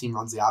back when a team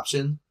runs the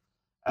option,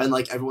 and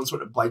like everyone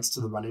sort of bites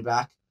to the running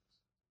back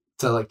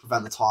to like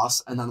prevent the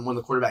toss, and then when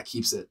the quarterback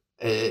keeps it,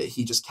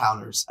 he just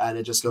counters and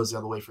it just goes the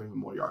other way for even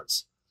more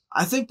yards.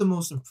 I think the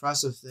most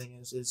impressive thing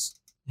is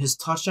his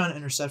touchdown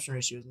interception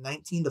ratio is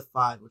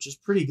 19-5, which is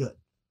pretty good.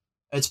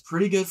 It's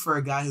pretty good for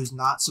a guy who's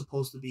not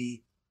supposed to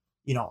be,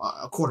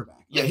 a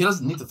quarterback. Yeah, he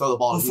doesn't need to throw the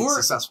ball to be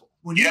successful.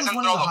 When He he was doesn't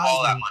winning throw the the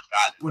ball that Heisman, much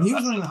either. when he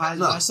was winning the That's Heisman,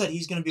 No. I said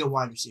he's going to be a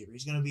wide receiver.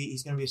 He's going to be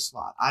a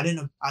slot. I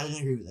didn't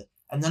agree with it.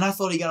 And then I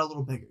thought he got a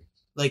little bigger.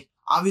 Like,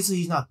 obviously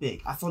he's not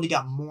big. I thought he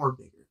got more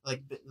bigger,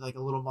 like a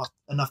little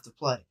enough to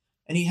play.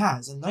 And he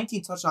has. And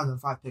 19 touchdowns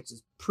and 5 picks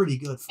is pretty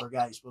good for a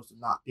guy who's supposed to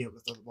not be able to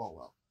throw the ball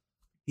well.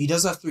 He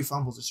does have 3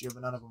 fumbles this year,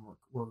 but none of them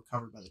were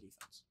recovered by the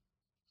defense.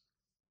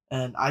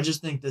 And I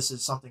just think this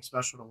is something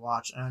special to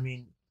watch. And I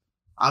mean,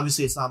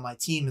 obviously it's not my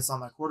team, it's not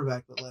my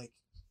quarterback, but like,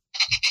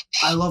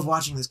 I love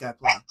watching this guy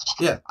play.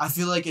 Yeah. I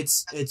feel like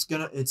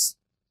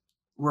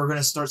we're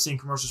gonna start seeing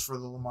commercials for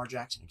the Lamar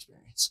Jackson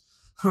experience.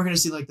 We're gonna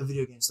see like the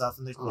video game stuff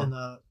and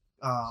the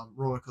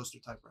roller coaster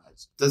type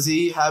rides. Does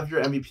he have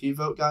your MVP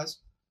vote, guys?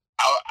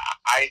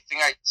 I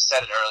think I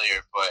said it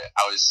earlier, but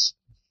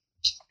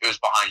it was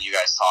behind you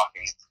guys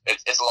talking.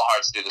 It's a little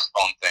hard to do this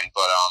phone thing,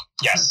 but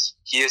yes,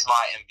 he is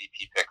my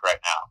MVP pick right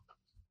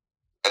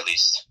now, at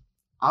least.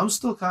 I'm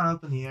still kind of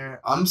up in the air.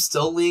 I'm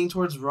still leaning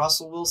towards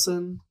Russell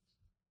Wilson.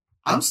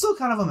 I'm still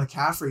kind of a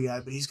McCaffrey guy,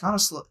 but he's kind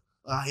of slow.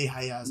 No,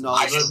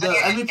 I just the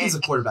think MVP is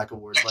a quarterback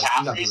award. Like, you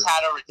gotta be McCaffrey's real.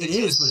 had a It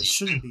ridiculous is, but it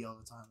season, shouldn't be all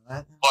the time,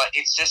 right? but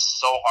it's just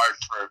so hard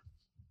for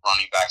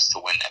running backs to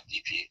win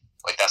MVP.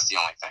 Like, that's the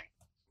only thing.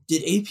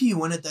 Did AP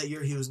win it that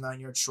year? He was 9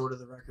 yards short of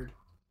the record.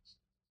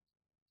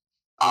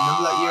 I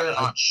remember that year.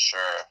 I'm not sure.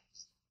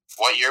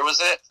 What year was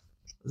it?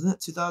 Wasn't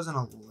it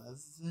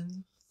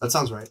 2011? That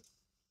sounds right.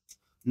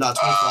 No,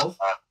 2012.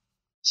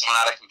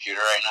 Someone at a computer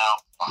right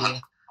now. Yeah.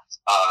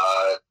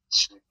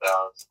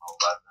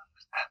 2011.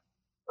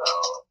 So,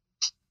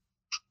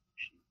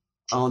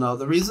 Oh no,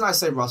 the reason I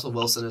say Russell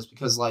Wilson is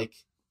because like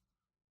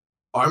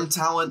arm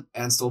talent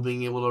and still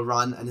being able to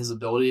run and his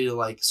ability to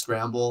like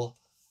scramble,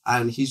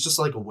 and he's just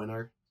like a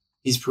winner.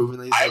 He's proven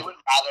that he's I like, would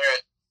rather.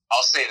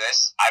 I'll say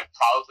this. I'd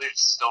probably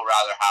still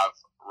rather have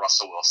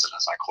Russell Wilson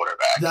as my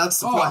quarterback. that's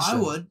the Oh, question.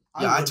 I would.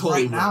 Yeah, I would.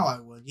 totally Right would. now, I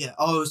would. Yeah.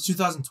 Oh, it was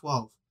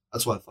 2012.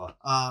 That's what I thought.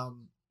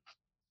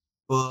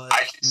 But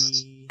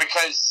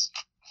Because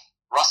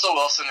Russell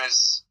Wilson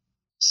is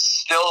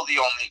still the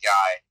only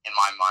guy in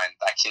my mind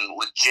that can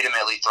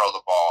legitimately throw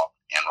the ball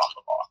and run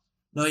the ball.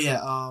 No,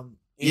 yeah.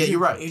 Yeah, you're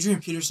right. Adrian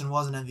Peterson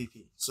was an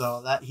MVP,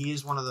 so that he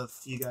is one of the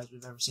few guys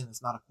we've ever seen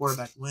that's not a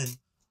quarterback win.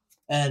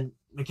 And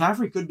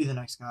McCaffrey could be the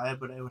next guy,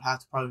 but it would have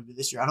to probably be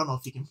this year. I don't know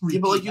if he can. Yeah,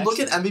 but like you repeat look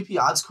at next year.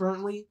 MVP odds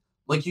currently,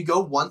 like you go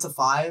 1 to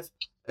 5,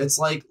 it's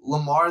like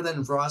Lamar,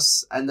 then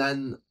Russ, and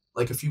then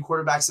like a few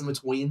quarterbacks in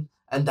between,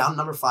 and down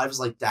number 5 is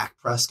like Dak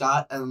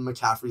Prescott, and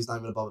McCaffrey's not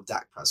even above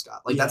Dak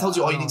Prescott. Like Yeah, that tells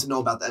you all you I need don't- to know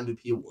about the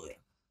MVP award.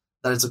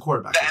 That it's a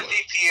quarterback The award.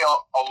 MVP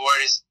award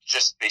is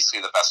just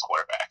basically the best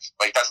quarterback.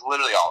 Like, that's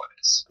literally all it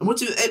is. And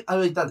I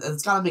mean that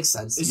it's gotta make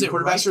sense. Is your it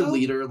quarterback's right, your though?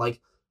 leader. Like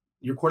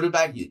your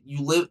quarterback,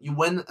 you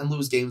win and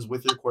lose games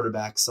with your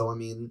quarterback. So I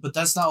mean, But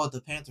that's not what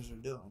the Panthers are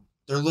doing.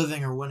 They're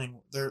living or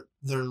winning. They're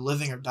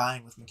living or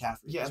dying with McCaffrey.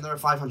 yeah, and they're a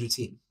 500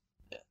 team.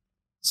 Yeah.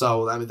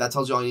 So I mean that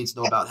tells you all you need to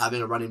know about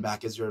having a running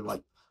back as your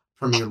like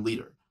premier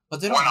leader.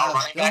 But they When don't a have.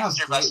 running They don't back have is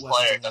your great best weapons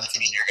player, on it that doesn't team.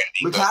 mean you're going to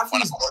be good.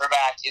 When a McCaffrey's-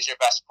 quarterback is your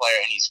best player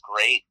and he's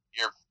great,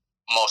 you're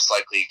most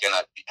likely going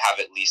to have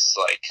at least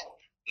like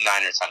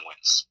 9 or 10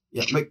 wins.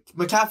 Yeah,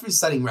 McCaffrey's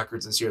setting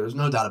records this year. There's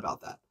no doubt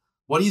about that.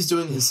 What he's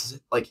doing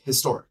is like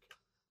historic.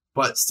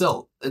 But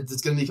still,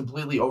 it's going to be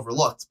completely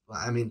overlooked.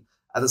 I mean,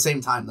 at the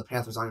same time, the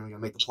Panthers aren't even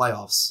going to make the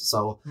playoffs.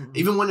 So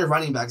even when your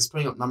running back is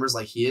putting up numbers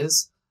like he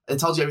is, it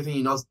tells you everything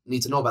you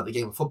need to know about the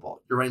game of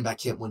football. Your running back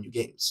can't win you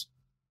games.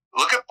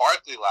 Look at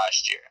Barkley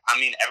last year. I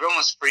mean, everyone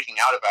was freaking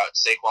out about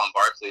Saquon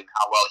Barkley and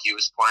how well he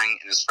was playing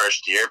in his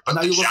first year, but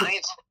the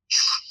Giants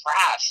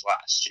trash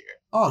last year.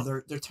 Oh,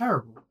 they're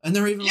terrible, and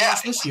they're even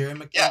worse this year. And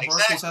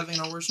Barkley's having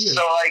a worse year.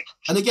 So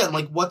and again,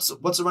 what's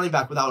a running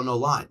back without an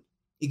O-line?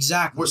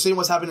 Exactly. We're seeing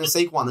what's happening to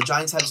Saquon. The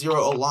Giants have 0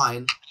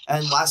 O-line,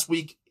 and last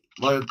week,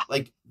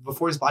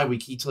 before his bye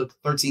week, he took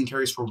 13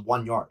 carries for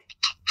 1 yard.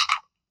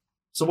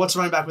 So what's a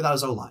running back without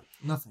his O-line?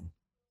 Nothing.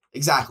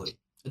 Exactly.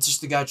 It's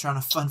just a guy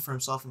trying to fend for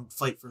himself and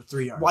fight for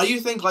 3 yards. Why do you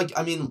think,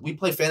 we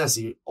play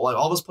fantasy, all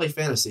of us play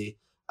fantasy,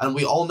 and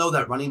we all know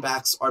that running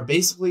backs are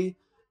basically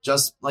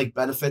just,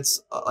 benefits,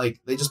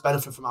 they just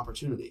benefit from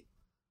opportunity.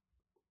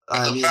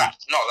 That's a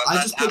fact. No,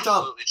 that's just picked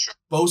up true.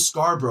 Bo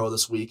Scarborough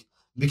this week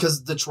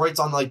because Detroit's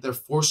on, their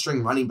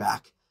 4th-string running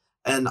back,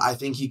 and I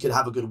think he could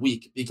have a good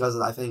week because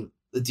I think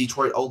the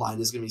Detroit O-line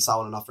is going to be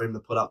solid enough for him to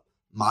put up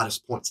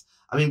modest points.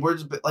 I mean, we're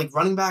just,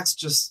 running backs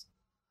just...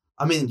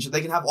 I mean, they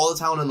can have all the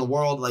talent in the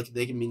world.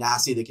 They can be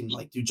nasty. They can,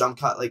 do jump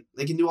cut.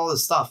 They can do all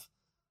this stuff.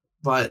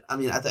 But, I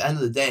mean, at the end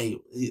of the day,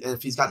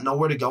 if he's got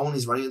nowhere to go and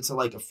he's running into,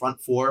 a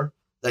front four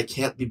that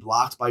can't be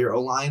blocked by your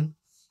O-line,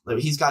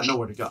 he's got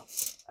nowhere to go.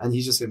 And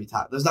he's just going to be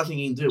tired. There's nothing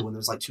he can do when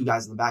there's, 2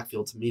 guys in the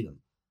backfield to meet him.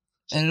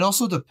 And it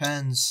also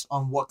depends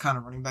on what kind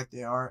of running back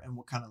they are and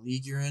what kind of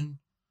league you're in.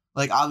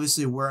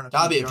 Obviously, we're in a...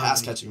 Gotta be a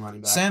pass-catching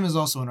running back. Sam is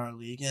also in our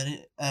league,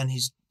 and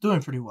he's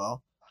doing pretty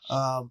well.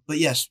 But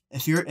yes,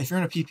 if you're in a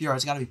PPR,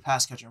 it's got to be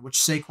pass catcher, which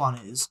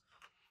Saquon is.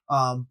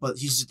 But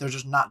they're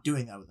just not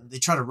doing that with him. They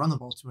try to run the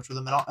ball too much with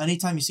him. And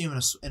anytime you see him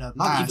in a not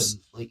pass,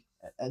 even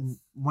and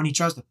when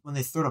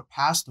they throw a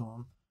pass to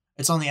him,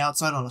 it's on the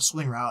outside on a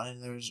swing route,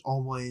 and it's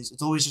always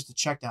just a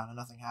check down and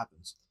nothing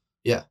happens.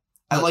 Yeah,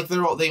 and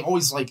they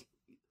always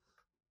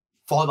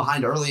fall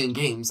behind early in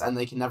games, and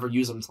they can never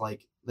use them to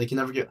they can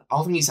never get. I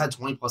don't think he's had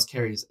 20+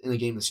 carries in a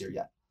game this year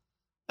yet.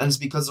 And it's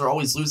because they're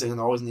always losing and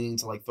they're always needing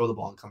to throw the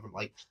ball and come from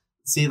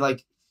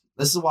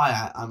this is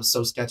why I'm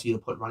so sketchy to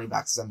put running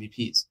backs as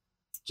MVPs.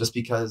 Just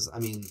because, I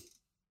mean,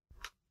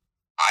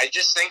 I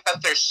just think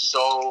that they're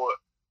so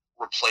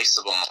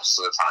replaceable most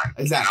of the time.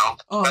 Exactly. You know?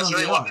 Oh, that's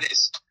really what it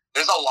is.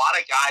 There's a lot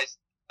of guys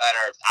that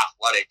are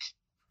athletic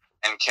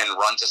and can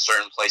run to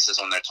certain places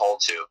when they're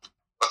told to,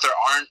 but there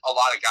aren't a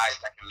lot of guys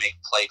that can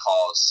make play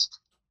calls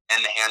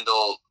and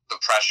handle the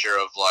pressure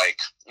of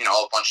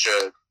a bunch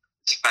of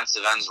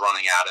defensive ends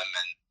running at him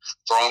and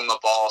throwing the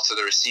ball to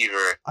the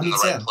receiver in the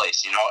right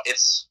place.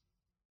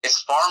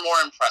 It's far more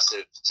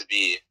impressive to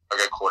be a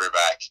good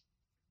quarterback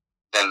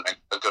than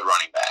a good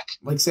running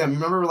back. Sam, you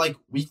remember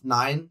week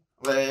 9?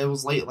 It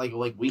was late,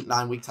 week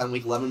 9, week 10,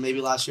 week 11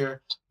 maybe last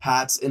year.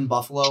 Pats in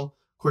Buffalo.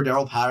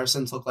 Cordero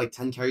Patterson took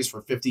 10 carries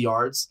for 50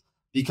 yards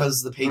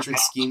because the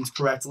Patriots schemed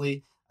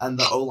correctly and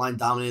the O-line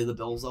dominated the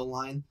Bills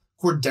O-line.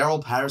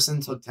 Cordero Patterson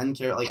took 10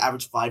 carries,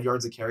 averaged 5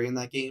 yards a carry in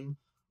that game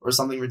or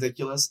something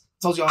ridiculous.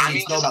 Tells you all you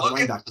need to know about the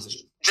running back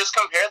position. Just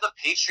compare the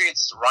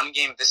Patriots' run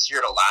game this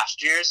year to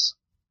last year's.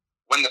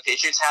 When the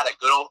Patriots had a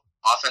good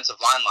offensive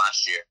line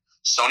last year,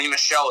 Sony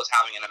Michel was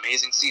having an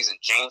amazing season.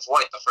 James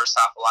White, the first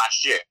half of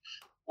last year,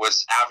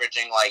 was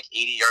averaging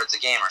 80 yards a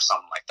game or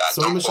something like that.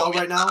 Sony Michel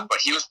right now? But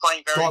he was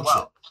playing very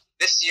well.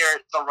 This year,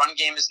 the run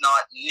game is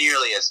not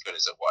nearly as good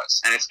as it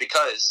was. And it's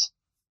because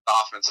the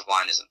offensive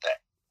line isn't there.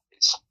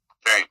 It's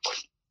very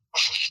important.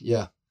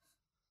 Yeah.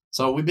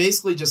 So we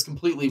basically just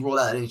completely ruled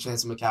out any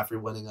chance of McCaffrey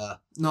winning an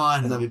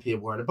MVP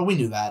award, but we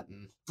knew that.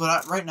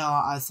 But right now,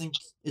 I think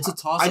it's a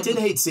toss. I did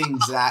hate seeing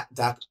Dak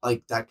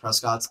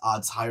Prescott's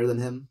odds higher than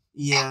him.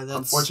 Yeah, that's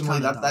unfortunately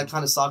that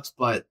kind of sucks.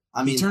 But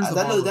I mean, at the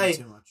end of the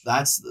day,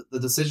 that's the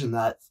decision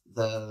that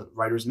the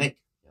writers make.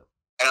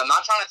 And I'm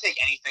not trying to take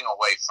anything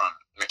away from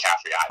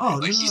McCaffrey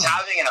either. He's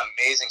having an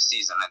amazing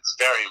season. It's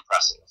very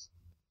impressive.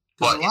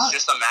 But it's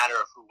just a matter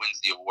of who wins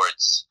the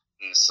awards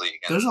in this league.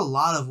 There's a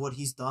lot of what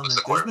he's done.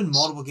 There's been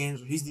multiple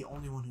games where he's the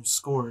only one who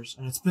scores.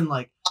 And it's been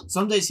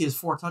some days he has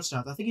 4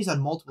 touchdowns. I think he's had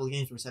multiple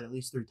games where he's had at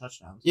least 3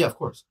 touchdowns. Yeah, of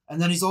course.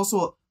 And then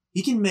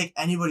he can make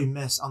anybody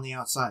miss on the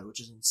outside, which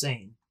is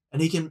insane.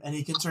 And he can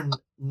turn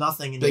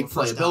nothing into big a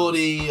first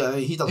playability. Down.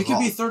 He does. It could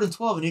be 3rd and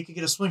 12, and he could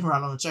get a swing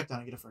around on a check down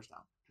and get a first down.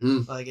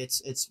 Mm.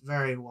 It's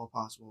very well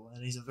possible,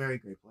 and he's a very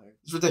great player.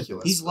 It's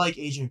ridiculous. He's like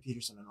Adrian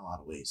Peterson in a lot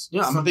of ways.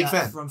 Yeah, I'm a big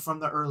fan from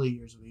the early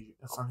years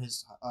from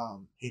his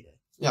heyday.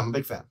 Yeah, I'm a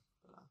big fan.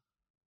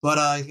 But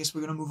I guess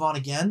we're gonna move on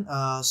again.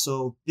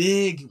 So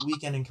big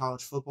weekend in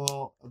college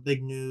football.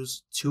 Big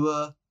news: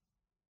 Tua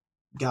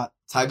got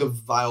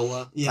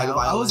Tagovailoa. Yeah,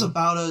 I was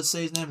about to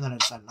say his name, and then I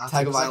decided not to.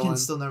 I can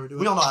still never do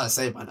it. We all know how to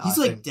say it by now. He's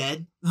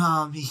dead.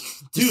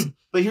 Dude,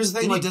 but here's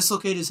the thing: did he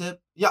dislocate his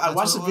hip? Yeah, I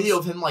watched a video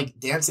of him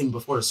dancing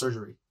before his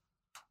surgery.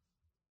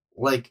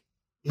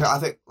 I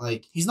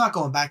think he's not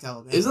going back to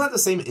Alabama. Isn't that the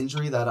same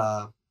injury that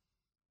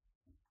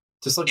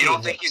you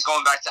don't think he's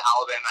going back to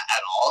Alabama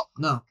at all?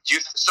 No.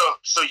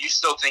 So you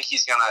still think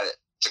he's gonna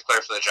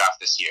declare for the draft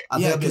this year? I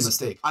think that'd be a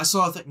mistake. I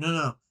saw a thing.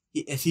 No.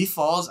 if he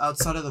falls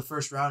outside of the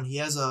first round, he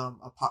has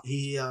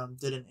he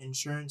did an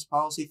insurance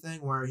policy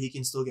thing where he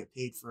can still get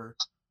paid for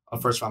A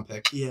first-round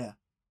pick. Yeah,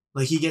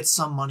 like he gets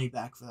some money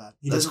back for that.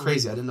 That's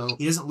crazy. I didn't know.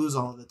 He doesn't lose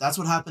all of it. That's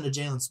what happened to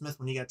Jalen Smith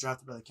when he got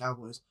drafted by the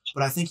Cowboys.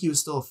 But I think he was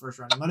still a first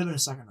round. He might have been a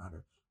second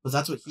rounder, but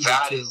that's what he did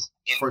too.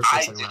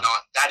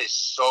 That is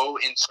so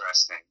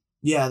interesting.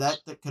 Yeah,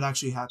 that could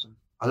actually happen.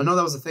 I didn't know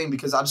that was a thing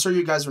because I'm sure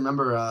you guys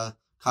remember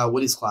Kyle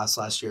Woody's class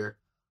last year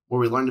where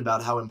we learned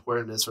about how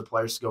important it is for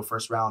players to go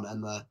first round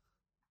and the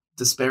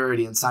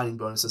disparity in signing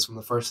bonuses from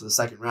the first to the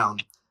second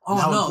round. Oh,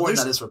 and how no, important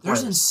that is for players.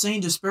 There's insane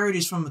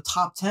disparities from a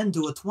top 10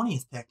 to a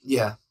 20th pick.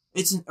 Yeah.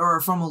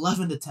 Or from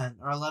 11 to 10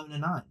 or 11 to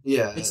 9.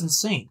 Yeah. It's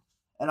insane.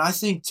 And I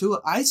think too,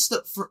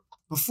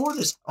 before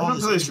this, all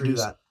this players should do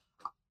that.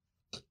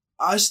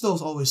 I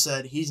still always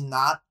said he's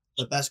not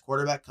the best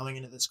quarterback coming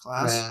into this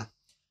class. Yeah.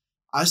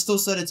 I still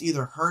said it's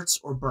either Hurts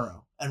or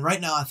Burrow. And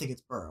right now I think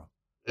it's Burrow.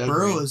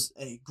 Burrow is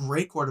a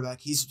great quarterback.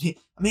 He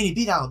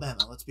beat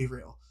Alabama, let's be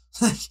real.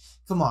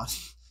 Come on.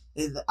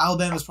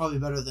 Alabama's probably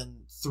better than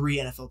 3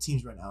 NFL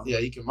teams right now. Yeah,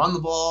 he can run the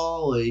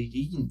ball.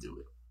 He can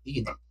do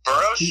it.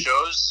 Burrow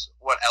shows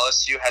what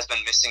LSU has been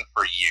missing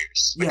for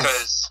years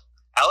because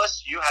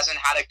LSU hasn't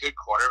had a good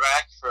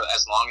quarterback for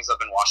as long as I've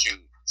been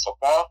watching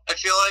football, I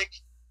feel like.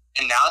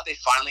 And now that they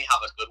finally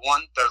have a good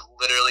one, they're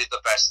literally the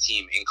best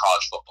team in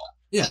college football.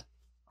 Yeah.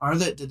 Are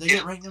they? Did they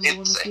get ranked number 1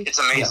 this week? It's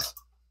amazing.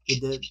 Yeah,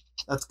 they did.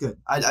 That's good.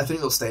 I think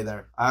they'll stay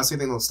there. I honestly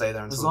think they'll stay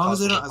there. As long as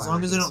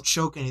they don't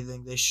choke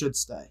anything, they should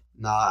stay.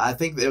 Nah, I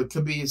think it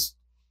could be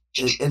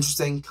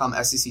interesting come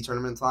SEC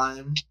tournament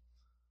time.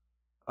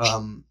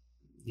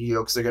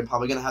 Because they're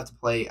probably gonna have to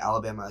play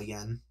Alabama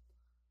again,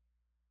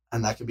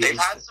 and that could be. They've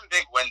had some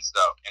big wins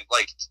though, and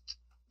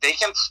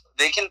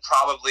they can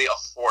probably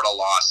afford a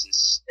loss and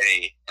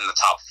stay in the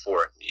top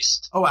 4 at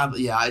least. Oh,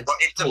 yeah. But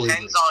it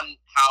depends on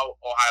how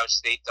Ohio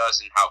State does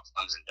and how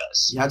Clemson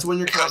does. You have to win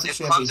your conference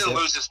championship. If Clemson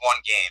loses one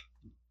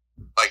game,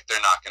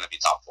 they're not going to be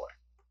top 4.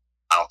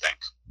 I don't think,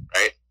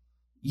 right?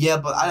 Yeah,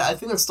 but I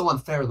think that's still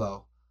unfair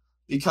though,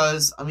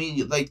 because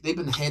they've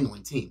been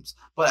handling teams,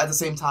 but at the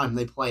same time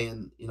they play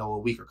in a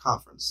weaker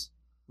conference.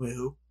 Wait,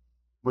 who?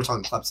 We're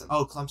talking Clemson.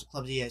 Oh, Clemson.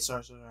 Yeah,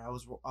 sorry. I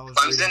was.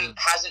 Clemson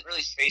hasn't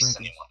really faced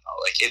anyone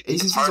though.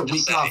 It's hard a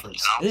weak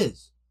conference. It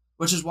is,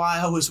 which is why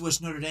I always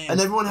wish Notre Dame.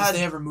 And everyone if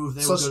they ever move,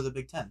 they would go to the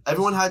Big Ten.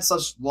 Everyone had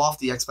such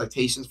lofty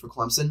expectations for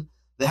Clemson.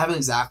 They haven't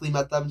exactly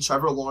met them.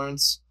 Trevor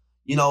Lawrence,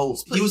 he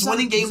was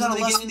winning games at the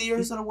beginning of the year.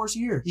 He's had a worse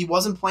year. He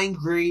wasn't playing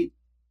great,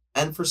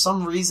 and for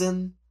some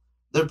reason,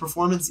 their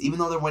performance, even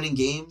though they're winning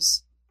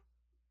games,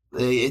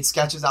 it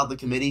sketches out the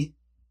committee,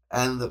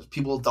 and the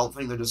people don't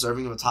think they're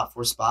deserving of a top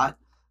 4 spot.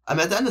 At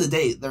the end of the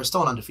day, they're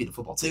still an undefeated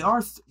football team.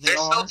 They're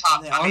still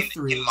top. In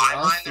my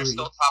mind, they're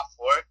still top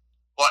 4.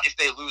 But if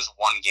they lose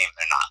one game,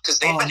 they're not because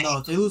they've been. No,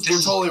 if they lose,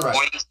 you're totally right.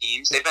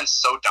 Teams, they've been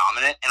so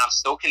dominant, and I'm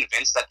still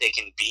convinced that they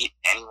can beat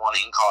anyone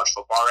in college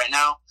football right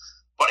now.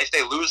 But if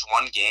they lose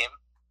one game,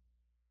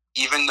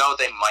 even though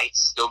they might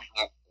still be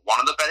one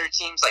of the better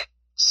teams,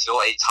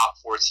 still a top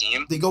 4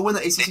 team, they go win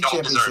the ACC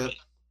championship.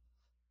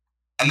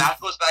 And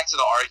that goes back to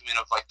the argument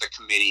of the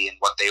committee and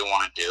what they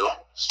want to do.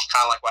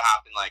 Kind of like what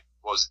happened,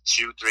 what was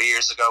it, 2-3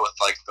 years ago with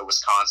the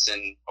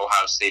Wisconsin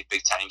Ohio State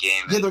Big Ten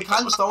game. Yeah, they're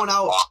kind of throwing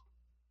out.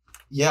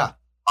 Yeah.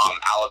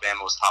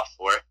 Alabama was top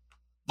 4,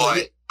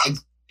 but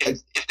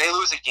if they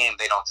lose a game,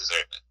 they don't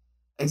deserve it.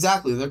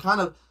 Exactly. They're kind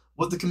of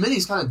what the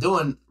committee's kind of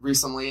doing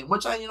recently,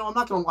 which I'm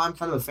not going to lie, I'm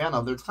kind of a fan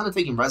of. They're kind of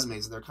taking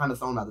resumes and they're kind of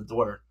throwing them out the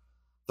door,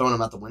 throwing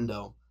them out the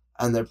window,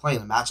 and they're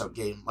playing a matchup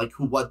game.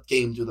 What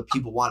game do the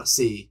people want to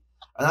see?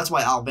 And that's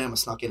why Alabama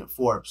snuck in at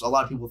 4. So a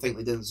lot of people think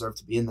they didn't deserve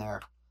to be in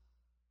there.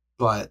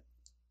 But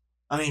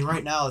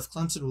right now, if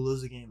Clemson will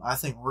lose a game, I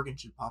think Oregon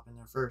should pop in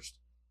there first.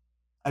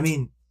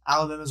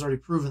 Alabama's already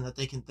proven that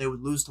they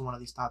would lose to one of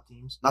these top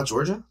teams. Not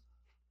Georgia?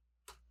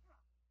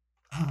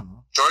 I don't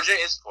know. Georgia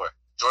is 4.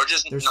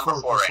 Georgia's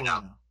number 4 right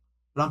now.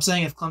 But I'm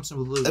saying if Clemson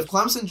would lose. If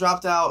Clemson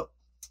dropped out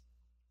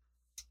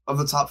of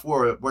the top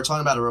 4, we're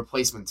talking about a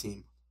replacement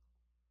team.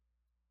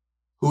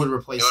 Who would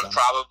replace them? It would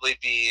probably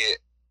be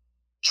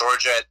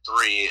Georgia at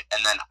 3,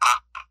 and then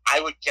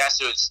I would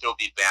guess it would still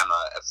be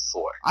Bama at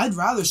 4. I'd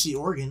rather see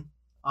Oregon,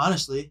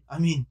 honestly.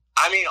 Honestly,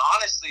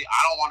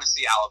 I don't want to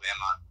see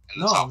Alabama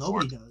in the top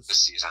 4 this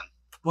season.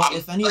 But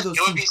if any of those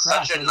teams it would be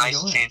such a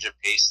nice change of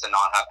pace to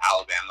not have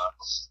Alabama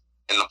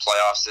in the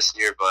playoffs this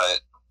year, but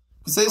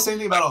say the same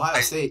thing about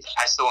Ohio State.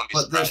 I still wouldn't be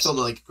surprised. But they're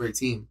still a great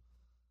team.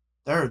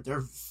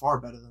 They're far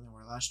better than they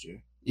were last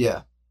year.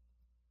 Yeah.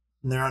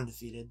 And they're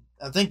undefeated.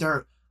 I think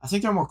they're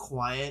more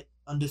quiet,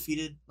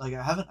 undefeated. I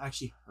haven't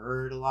actually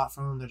heard a lot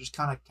from them. They're just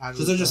kind of casual.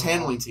 Because they're just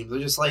handling teams. They're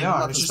just they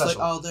are. It's just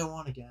special. they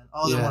won again.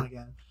 They won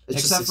again.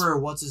 Except for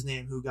what's his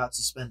name who got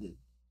suspended.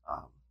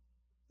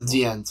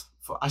 The end.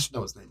 I should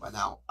know his name by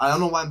now. I don't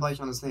know why I'm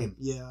blanking on his name.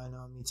 Yeah, I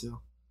know. Me too.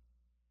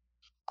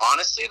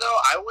 Honestly, though,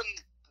 I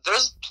wouldn't.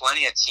 There's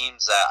plenty of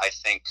teams that I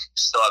think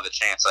still have a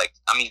chance.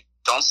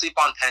 Don't sleep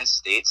on Penn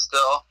State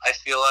still, I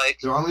feel like.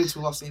 They're only 2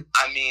 lost team?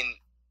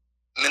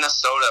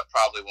 Minnesota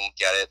probably won't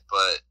get it,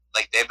 but,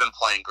 they've been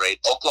playing great.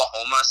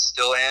 Oklahoma's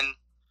still in.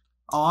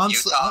 Oh,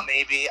 Utah,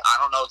 maybe. I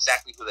don't know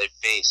exactly who they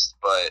faced,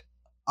 but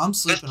I'm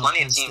there's sleeping on plenty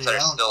Penn of teams State.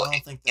 that are still I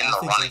don't think in I the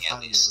think running they're at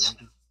highly least.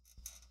 overrated.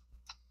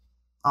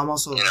 I'm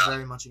also You know.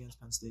 very much against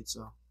Penn State,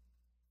 so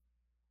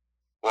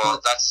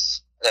Well,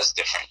 that's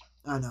different.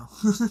 I know.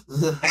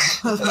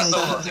 That's a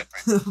little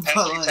different.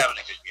 Penn State's having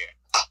a good year.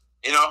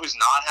 You know who's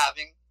not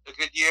having a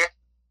good year?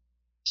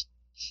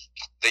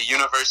 The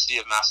University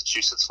of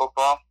Massachusetts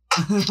football.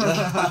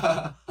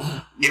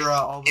 You're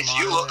alma If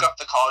you mater look there. up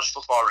the college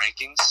football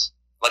rankings,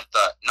 like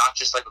not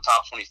just like the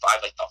top 25,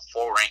 like the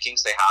full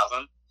rankings, they have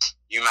them.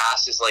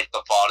 UMass is like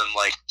the bottom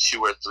like 2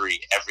 or 3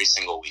 every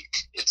single week.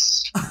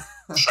 It's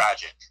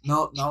tragic.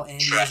 No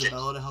Andy Tragic.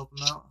 Isabella to help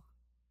him out.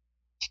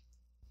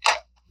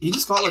 He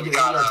just caught like an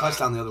 8-yard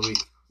touchdown the other week.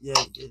 Yeah,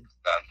 he did.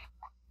 I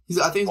think he's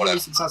going to Whatever. be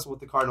successful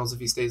with the Cardinals if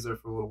he stays there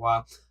for a little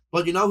while.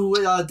 But you know who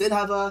did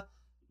have a...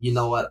 You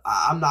know what?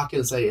 I'm not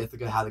going to say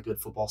Ithaca had a good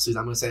football season.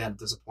 I'm going to say it had a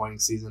disappointing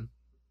season.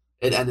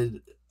 It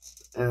ended...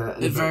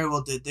 It very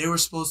well did. They were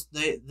supposed.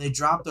 They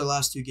dropped their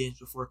last 2 games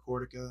before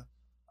Cortica.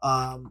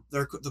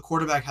 The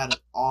quarterback had an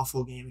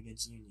awful game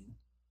against Union.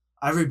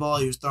 Every ball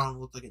he was throwing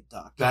looked like a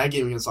duck. Bad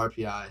game against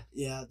RPI.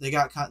 Yeah, they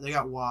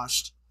got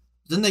washed.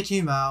 Then they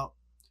came out,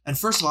 and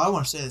first of all, I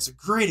want to say it's a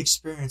great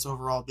experience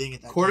overall being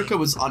at that. Cortica game.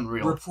 was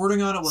unreal.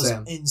 Reporting on it was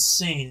Sam.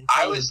 insane. And I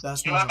probably was, the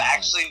best you know, moment of my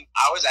life.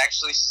 I was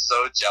actually so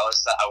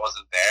jealous that I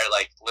wasn't there.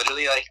 Like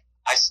literally, like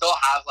I still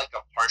have like a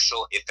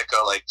partial Ithaca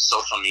like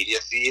social media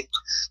feed,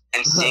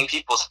 and seeing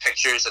people's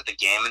pictures at the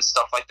game and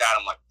stuff like that,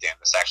 I'm like, damn,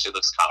 this actually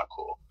looks kind of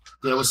cool.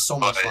 Yeah, it was so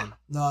much fun.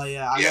 No,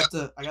 yeah, Yeah.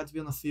 I got to be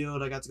on the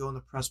field. I got to go in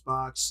the press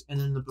box and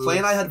in the booth. Clay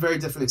and I had very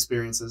different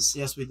experiences.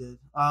 Yes, we did.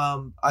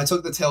 I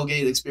took the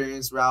tailgate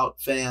experience route,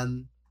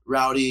 fan,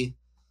 rowdy,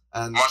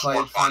 and Much Clay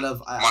more fun. kind of...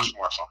 Much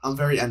more fun. I'm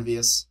very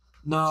envious.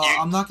 No, You-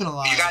 I'm not gonna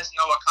lie. You guys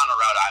know what kind of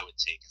route I would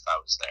take if I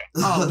was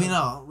there.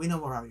 Oh, we know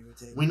what route you would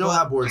take. We know But-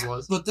 how Boards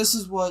was. But this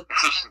was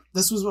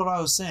what I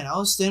was saying. I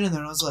was standing there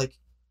and I was like,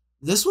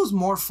 this was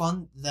more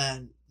fun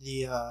than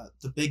the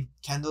big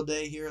Kendall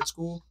Day here at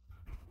school,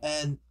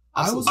 and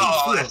I was Absolutely. on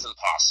Oh, the that's field.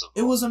 impossible.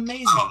 It was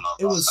amazing. I don't know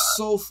It about was that.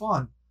 so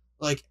fun.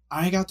 Like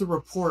I got to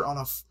report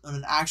on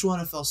an actual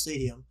NFL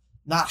stadium,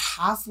 not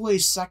halfway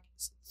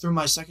through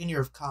my second year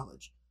of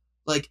college.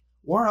 Like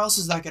where else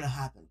is that gonna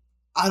happen?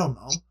 I don't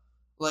know.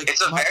 Like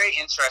It's a very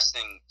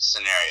interesting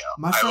scenario.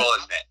 My I friend- will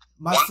admit.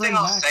 my One friend thing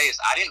I'll Max- say is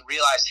I didn't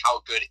realize how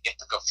good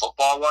Ithaca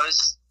football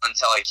was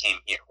until I came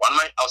here.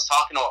 I was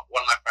talking to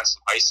one of my friends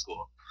from high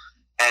school,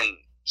 and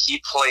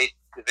he played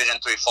Division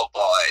III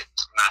football at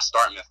Mass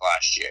Dartmouth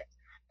last year,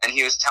 and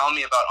he was telling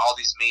me about all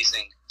these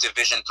amazing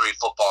Division III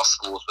football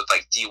schools with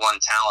like D1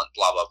 talent,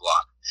 blah blah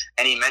blah.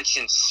 And he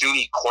mentioned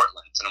SUNY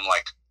Cortland, and I'm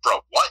like,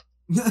 bro, what?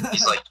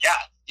 He's like, yeah,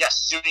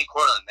 SUNY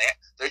Cortland.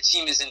 Their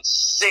team is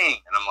insane,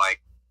 and I'm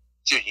like,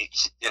 dude,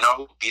 you know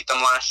who beat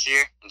them last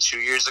year and 2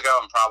 years ago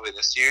and probably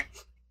this year?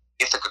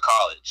 Ithaca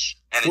College.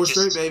 And 4 it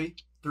straight, just baby.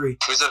 3.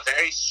 it was a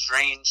very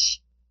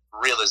strange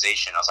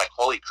realization. I was like,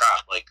 holy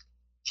crap, like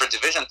for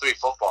Division III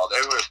football,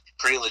 they were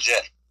pretty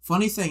legit.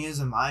 Funny thing is,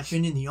 in my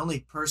opinion, the only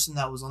person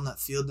that was on that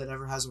field that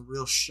ever has a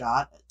real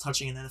shot at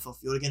touching an NFL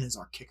field again is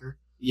our kicker.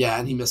 Yeah,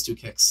 and he missed 2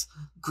 kicks.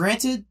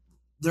 Granted,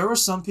 there were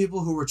some people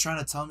who were trying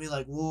to tell me,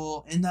 like,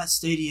 well, in that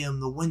stadium,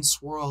 the wind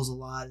swirls a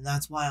lot, and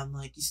that's why I'm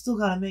like, you still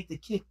got to make the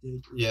kick,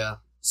 dude. Yeah.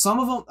 Some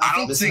of them, I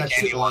don't missing think that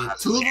kick anyone line.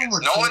 has Two a of them chance.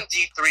 were No kick- one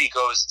D3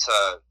 goes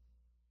to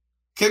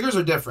Kickers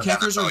are different.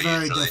 kickers are NFL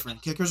very usually.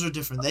 different. Kickers are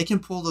different. They can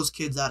pull those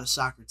kids out of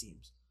soccer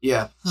teams.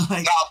 Yeah.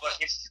 Like,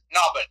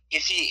 but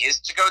if he is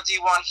to go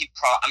D1,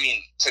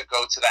 to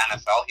go to the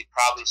NFL, he'd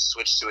probably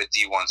switch to a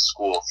D1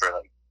 school for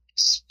like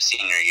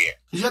senior year.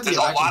 You have to There's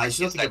get a lot of recognized.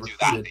 You have kids to that get do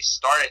that. recruited. They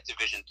start at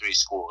Division III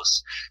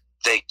schools.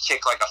 They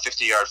kick like a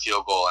 50-yard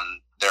field goal,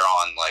 and they're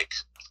on like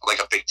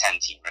a Big Ten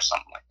team or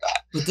something like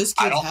that. but this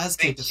I kid don't has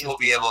think kicked a he'll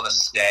be able to 50-yard.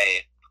 stay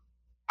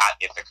at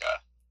Ithaca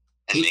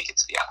and He- make it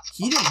to the NFL.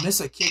 He didn't miss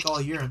a kick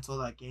all year until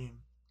that game.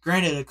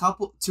 Granted,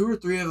 2 or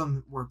 3 of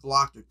them were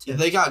blocked or Yeah, tipped.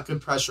 they got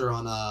good pressure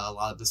on a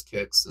lot of his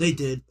kicks. They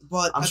did,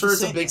 but I'm at sure the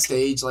it's a same- big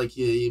stage. Like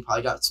he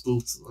probably got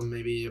spooked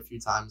maybe a few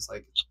times.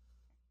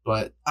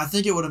 But I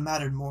think it would have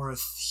mattered more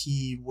if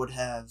he would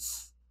have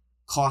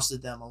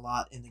costed them a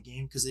lot in the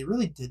game because they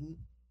really didn't.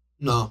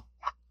 no,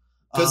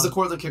 because the Um,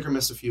 Cortland kicker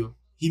missed a few.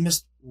 he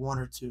missed 1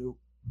 or 2,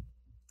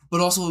 but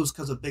also it was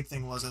because a big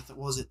thing was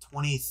was it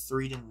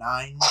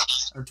 23-9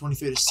 or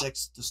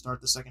 23-6 to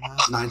start the second half,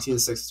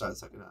 19-6 to start the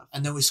second half.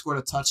 and then we scored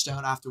a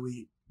touchdown after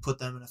we put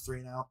them in a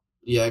 3-and-out.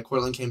 Yeah,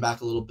 Cortland came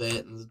back a little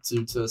bit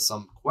due to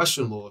some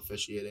questionable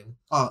officiating.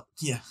 Oh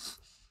yeah,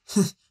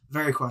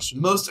 very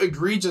questionable. Most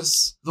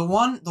egregious. The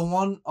one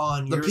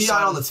on The your PI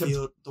side on of the the tip-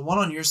 field, the one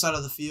on your side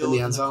of the field In the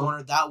in end the zone?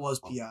 corner, that was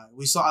PI.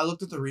 I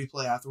looked at the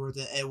replay afterwards,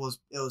 and it was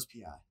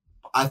PI.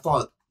 I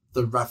thought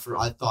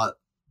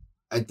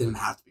it didn't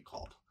have to be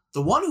called.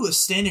 The one who was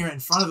standing right in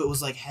front of it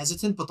was like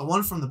hesitant, but the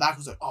one from the back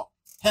was like, "Oh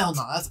hell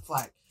no, that's a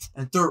flag,"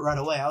 and threw it right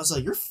away. I was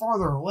like, "You're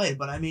farther away,"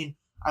 but I mean,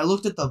 I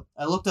looked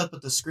up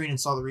at the screen and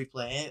saw the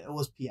replay. It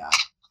was PI.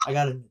 I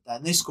gotta admit that,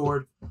 and they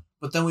scored.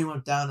 But then we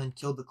went down and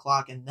killed the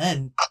clock, and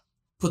then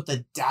put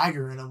the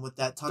dagger in him with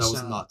that That touchdown.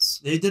 was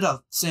nuts. They did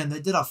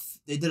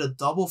a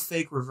double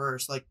fake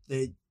reverse. Like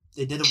they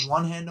did a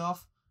one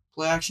handoff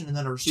play action, and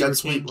then a receiver Jet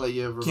sweep,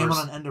 came reverse.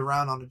 on an end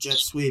around on a jet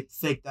sweep,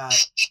 faked that,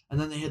 and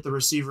then they hit the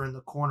receiver in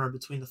the corner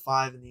between the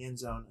 5 and the end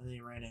zone, and then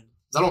he ran in.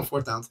 Is that on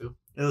 4th down too?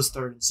 It was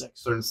 3rd and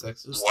 6. 3rd and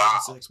 6. It was Wow.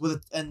 3rd and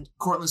 6 and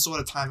Cortland still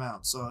had a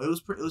timeout, so it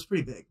was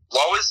pretty big.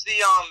 What was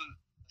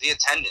the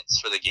attendance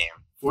for the game?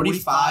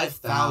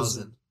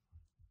 45,000.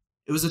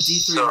 It was a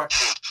D3 So, record.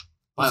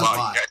 By a wow,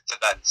 lot. you guys did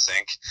that in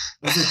sync.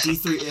 It was a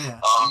D3. Yeah,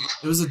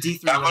 it was a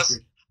D3 that record. must-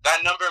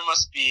 That number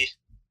must be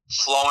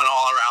flowing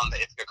all around the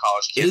Ithaca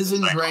College It is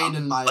campus right ingrained now.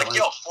 in my Like,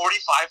 yo,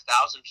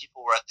 45,000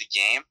 people were at the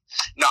game.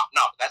 No,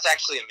 that's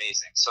actually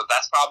amazing. So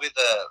that's probably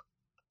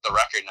the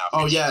record now.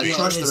 Oh, yeah, Three- it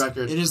crushed it the is.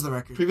 record. It is the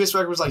record. Previous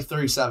record was like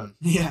 37.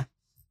 Yeah.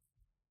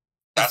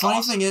 The That's funny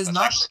awesome. thing is, That's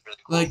not actually really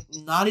cool. like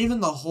not even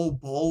the whole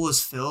bowl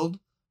was filled.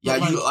 Yeah,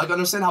 But, you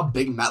understand how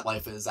big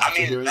MetLife is I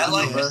after mean, hearing that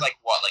MetLife number? is like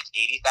what, like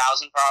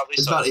 80,000 probably.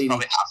 It's so about it's 80.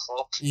 probably half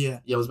full. Yeah,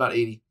 Yeah, it was about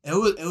 80.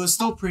 it was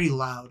still pretty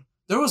loud.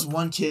 There was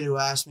one kid who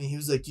asked me, he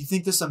was like, "Do you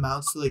think this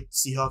amounts to like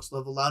Seahawks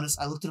level loudness?"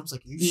 I looked at him, I was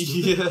like, "Are you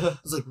stupid?" I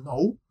was like,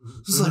 "No." I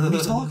was like, "What are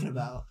you talking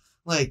about?"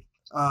 Like,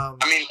 I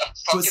mean,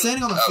 but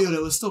standing on the field,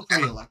 it was still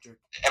pretty electric.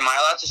 am I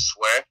allowed to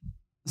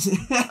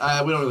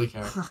swear? We don't really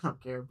care. I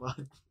don't care, bud.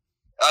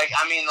 Like,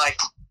 I mean, like,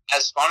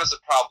 as fun as it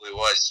probably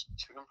was,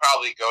 you can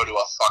probably go to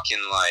a fucking,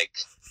 like,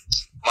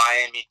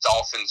 Miami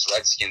Dolphins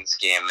Redskins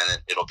game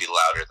and it'll be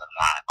louder than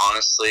that,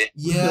 honestly.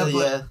 Yeah, but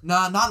Yeah.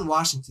 not in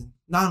Washington.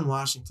 Not in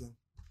Washington.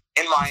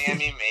 In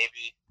Miami,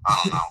 maybe. I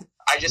don't know.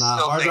 I just Nah,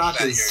 still Hard think Rock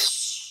that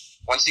is...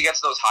 once you get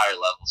to those higher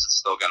levels, it's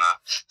still gonna.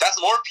 That's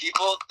more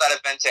people that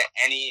have been to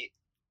any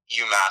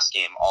UMass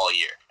game all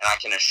year, and I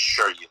can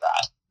assure you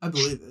that. I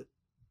believe it.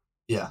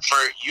 For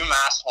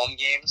UMass home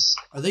games,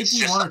 Are they It's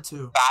just D1 or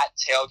 2? fat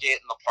tailgate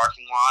in the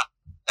parking lot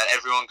that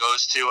everyone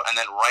goes to, and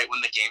then right when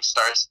the game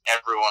starts,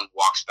 everyone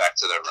walks back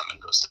to their room and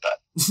goes to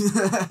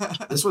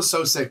bed. This was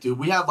so sick, dude.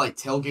 We had, like,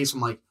 tailgates from,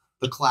 like,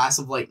 the class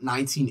of, like,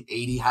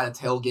 1980 had a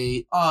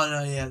tailgate. Oh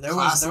no, yeah, there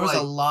was Class, a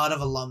like- lot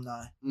of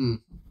alumni.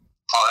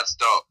 Oh, that's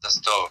dope. That's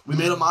dope. We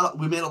made a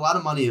lot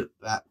of money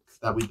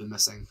that we've been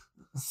missing.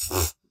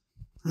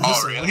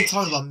 Listen, really? What are you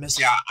talking about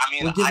missing? Yeah, I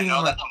mean, We're I giving know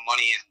them that the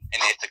money in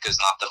Ithaca is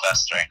not the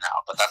best right now,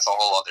 but that's a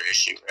whole other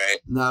issue, right?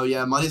 No,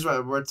 yeah, money's right.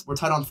 We're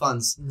tight on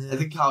funds. Yeah. I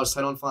think college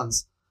tight on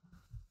funds.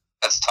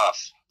 That's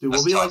tough. Dude,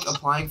 That's we'll be tough. like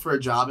applying for a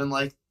job in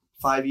like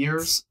 5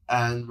 years,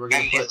 and we're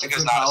gonna And put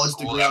Ithaca's a not a college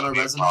school, degree that on our would be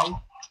a resume, problem.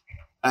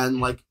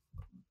 and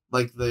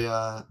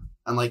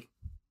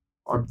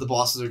the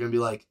bosses are gonna be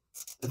like,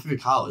 Ithaca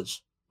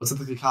College. What's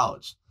Ithaca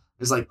College?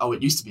 It's like, oh,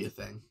 it used to be a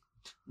thing.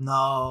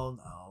 No,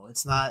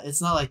 it's not.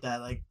 It's not like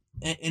that. Like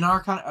in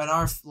our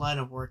line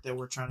of work that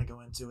we're trying to go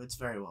into, it's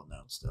very well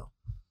known still.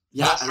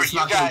 Yeah, Well, and for it's you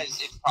not gonna-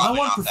 guys, it's My probably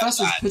one not that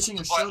professor's bad. pitching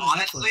a show But to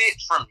honestly,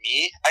 Netflix. for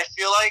me, I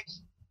feel like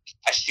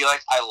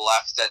I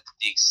left at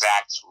the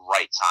exact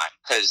right time.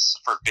 Because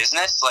for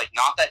business, like,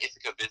 not that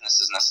Ithaca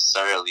business is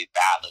necessarily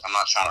bad. Like, I'm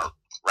not trying to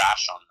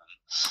rash on them.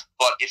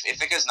 But if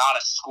Ithaca's not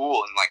a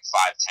school in like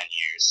 5-10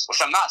 years, which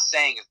I'm not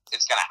saying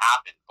it's going to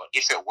happen, but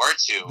if it were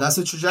to, That's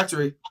the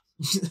trajectory.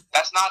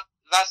 that's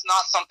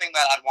not something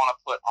that I'd want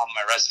to put on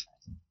my resume.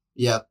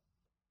 Yeah,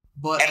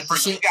 But And at for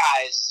the you same,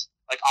 guys,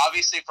 like,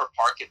 obviously for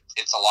Park,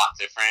 it's a lot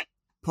different.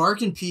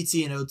 Park and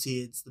PT and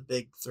OT, it's the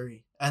big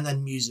 3, and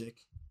then music.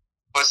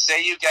 But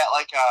say you get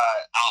like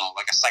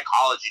a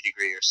psychology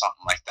degree or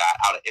something like that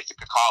out of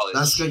Ithaca College.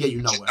 that's gonna get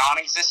you which is nowhere.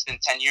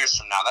 non-existent 10 years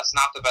from now. That's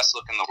not the best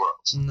look in the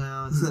world.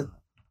 No, it's not.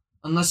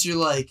 Unless you're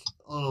like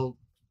a little.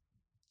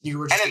 You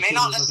were And just it a may kid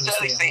not who's looking to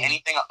necessarily stay at say home.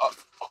 anything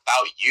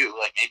about you.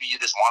 Like, maybe you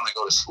just want to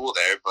go to school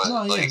there. But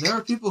No, yeah, like, there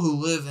are people who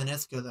live in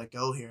Ithaca that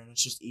go here, and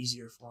it's just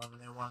easier for them,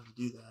 and they want to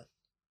do that.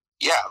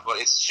 yeah, but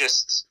it's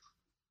just,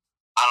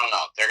 I don't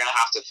know. They're gonna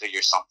have to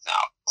figure something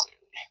out clearly.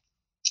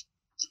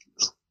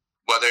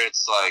 Whether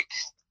it's like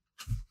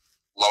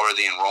lower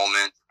the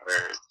enrollment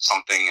or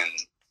something and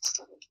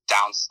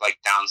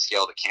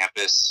downscale the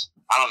campus.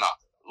 I don't know.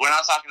 We're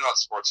not talking about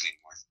sports anymore.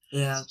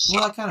 Yeah,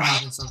 well, that kind of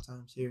happens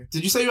sometimes here.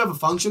 Did you say you have a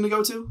function to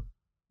go to?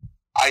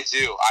 I do.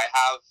 I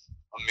have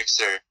a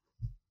mixer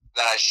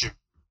that I should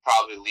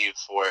probably leave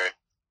for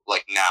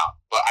like now.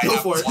 But I Go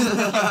have for it. one-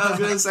 I was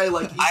gonna say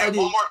like I have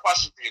one more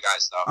question for you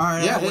guys though. All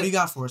right, Yeah, what hit. do you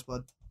got for us,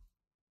 bud?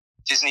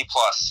 Disney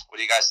Plus. What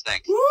do you guys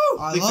think?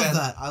 I Big love fan.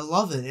 that. I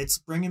love it. It's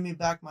bringing me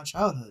back my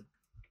childhood.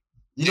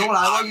 You know what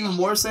I love even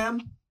more, Sam?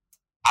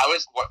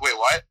 Wait,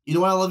 what? You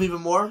know what I love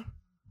even more?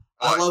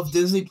 I What? love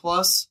Disney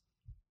Plus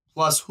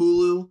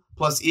Hulu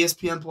plus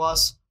ESPN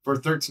Plus for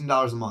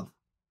 $13 a month.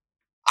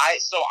 I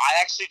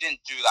actually didn't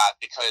do that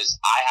because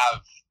I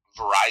have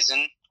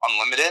Verizon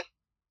Unlimited,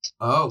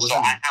 Oh, what's so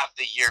that I mean? have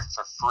the year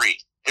for free.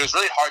 It was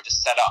really hard to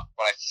set up,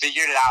 but I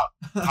figured it out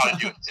how to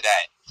do it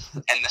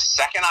today. And the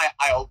second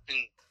I opened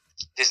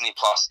Disney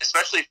Plus,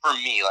 especially for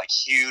me, like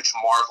huge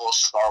Marvel,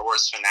 Star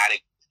Wars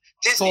fanatic,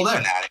 Disney all there.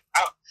 fanatic.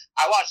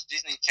 I watched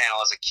Disney Channel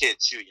as a kid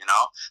too, you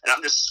know? And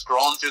I'm just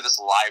scrolling through this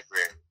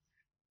library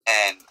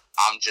and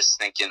I'm just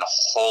thinking,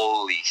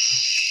 holy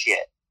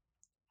shit.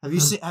 Have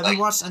you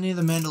watched any of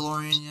The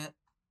Mandalorian yet?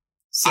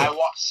 Sick.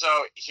 So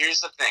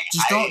here's the thing.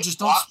 Just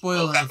don't watched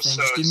spoil both anything.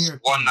 Just give me episodes your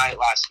one opinion. night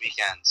last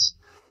weekend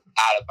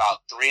at about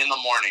 3 a.m.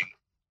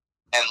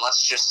 And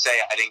let's just say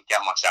I didn't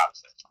get much out of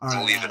it. All right,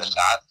 We'll leave all it at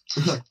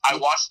right. that. I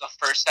watched the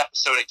first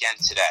episode again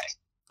today,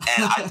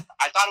 and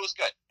I thought it was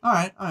good. All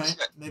right. It's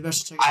good. Maybe I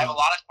should check it I have a out.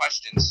 lot of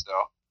questions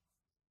though.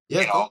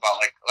 Yeah, cool. About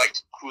like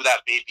who that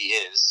baby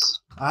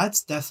is.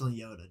 That's definitely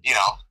Yoda.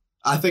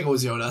 I think it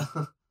was Yoda.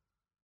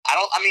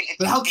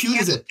 But how cute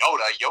is it?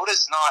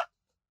 Yoda's not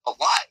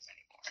alive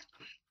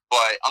anymore.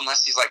 But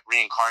unless he's like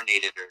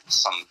reincarnated or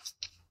some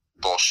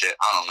bullshit,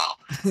 I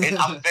don't know.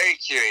 I'm very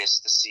curious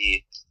to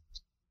see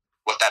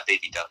what that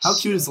baby does. How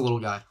cute is the little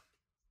guy?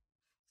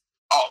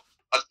 Oh,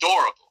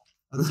 adorable.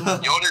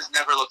 Adorable. Yoda's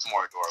never looked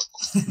more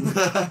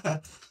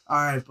adorable. All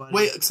right, buddy.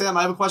 Wait, Sam,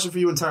 I have a question for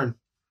you in turn.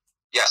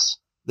 Yes.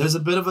 There's a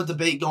bit of a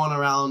debate going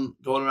around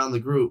the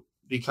group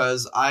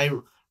because I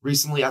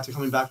recently, after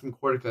coming back from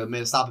Cortica,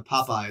 made a stop at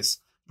Popeyes,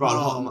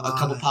 brought home a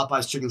couple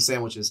Popeyes chicken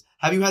sandwiches.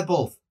 Have you had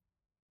both?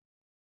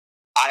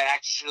 I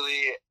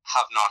actually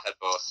have not had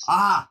both.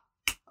 Ah,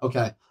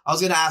 okay. I was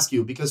going to ask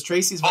you because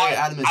Tracy's very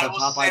adamant that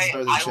Popeyes is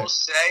better than I Chick. will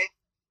say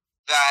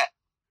that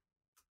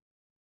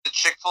the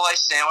Chick-fil-A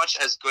sandwich,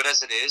 as good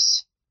as it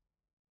is,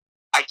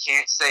 I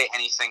can't say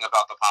anything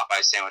about the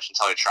Popeye sandwich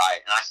until I try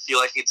it, and I feel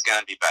like it's going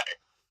to be better.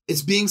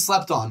 It's being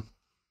slept on.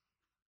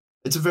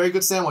 It's a very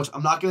good sandwich.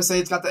 I'm not going to say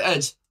it's got the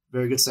edge.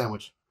 Very good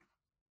sandwich.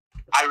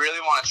 I really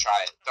want to try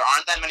it. There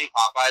aren't that many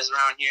Popeyes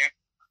around here,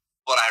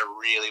 but I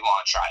really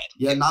want to try it.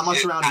 Yeah, not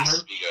much around It has here.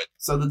 to be good.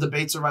 So the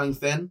debates are running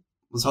thin.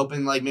 Was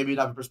hoping like maybe you'd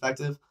have a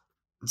perspective.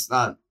 It's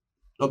not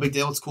no big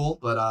deal. It's cool,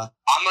 but I'm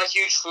a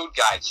huge food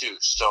guy too,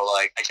 so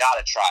like I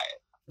gotta try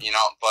it.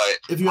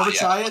 But if you ever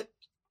try it,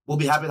 we'll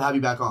be happy to have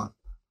you back on.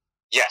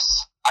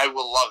 Yes, I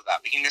will love that.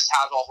 We can just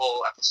have a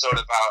whole episode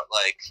about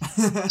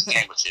like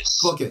sandwiches.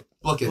 Book it.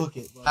 Book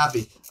it. buddy.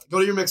 Happy. Go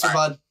to your mixer, All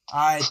right. bud. All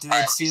right, dude. All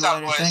right, See you peace out,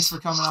 later. boys. Thanks for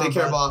coming on. Take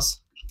care, bud.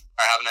 boss.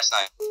 All right, have a nice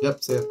night.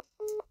 Yep, see ya.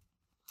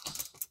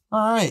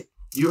 All right.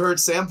 You heard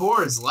Sam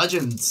Boards,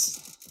 legends.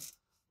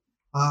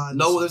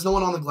 No, there's no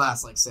one on the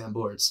glass like Sam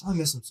Boards. I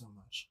miss him so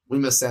much. We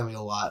miss Sammy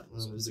a lot.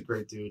 He's a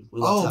great dude. We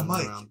love having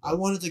Mike, him around. I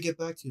wanted to get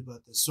back to you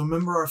about this. So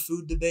remember our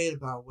food debate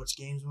about which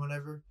games and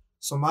whatever?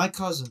 So my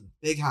cousin,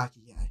 big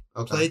hockey guy,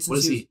 Okay. What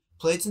is he?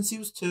 played since he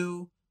was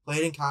 2,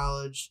 played in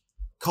college,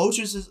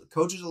 coaches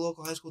a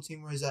local high school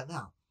team where he's at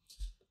now.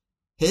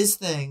 His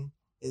thing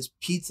is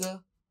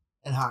pizza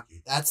and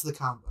hockey. That's the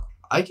combo.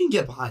 I can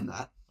get behind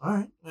that. All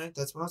right,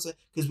 that's what I'm saying.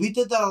 Because we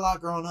did that a lot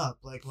growing up.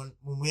 Like when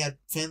we had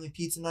family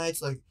pizza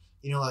nights, like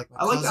like my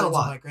I like that a cousins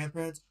lot. and my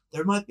grandparents,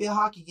 there might be a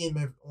hockey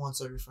game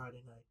once every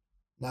Friday night.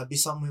 That'd be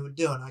something we would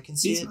do, and I can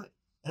see Pizza it, night.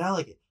 and I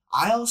like it.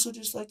 I also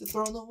just like to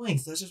throw in the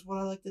wings. That's just what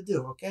I like to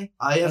do. Okay,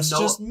 That's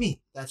just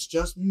me. That's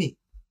just me.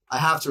 I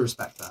have to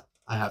respect that.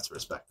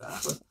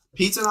 But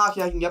pizza and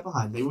hockey I can get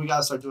behind. Maybe we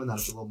gotta start doing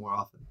that a little more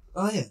often.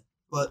 Oh yeah,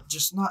 but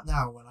just not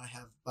now when I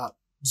have about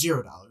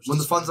 $0. When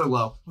the funds are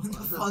low.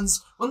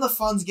 when the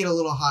funds get a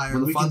little higher,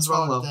 When the we funds can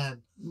run talk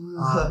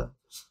low. then.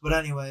 But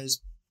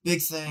anyways,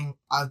 big thing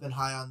I've been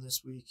high on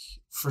this week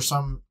for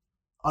some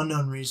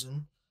unknown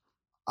reason.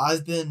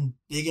 I've been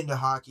big into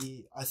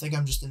hockey. I think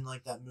I'm just in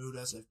like that mood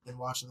as I've been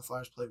watching the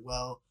Flyers play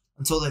well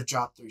until they've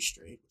dropped 3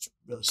 straight, which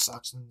really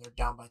sucks, and they're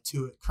down by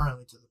 2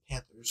 currently to the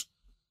Panthers.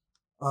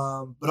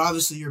 But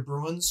obviously your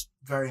Bruins,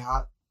 very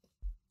hot.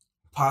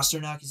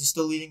 Pasternak, is he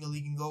still leading the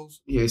league in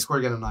goals? Yeah, he scored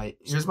again tonight.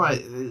 Here's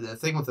the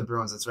thing with the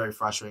Bruins that's very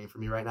frustrating for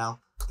me right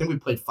now. I think we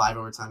played 5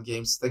 overtime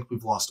games. I think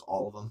we've lost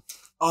all of them.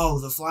 Oh,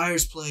 the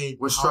Flyers played.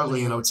 We're how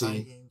struggling many in OT.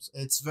 overtime games?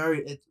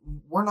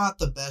 We're not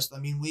the best. I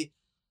mean,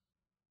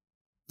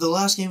 the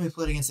last game we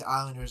played against the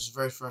Islanders is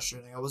very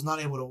frustrating. I was not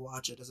able to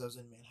watch it as I was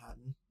in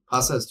Manhattan.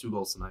 Pasta has 2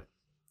 goals tonight.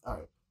 All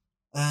right,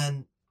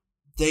 and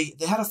they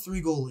had a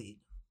 3-goal lead,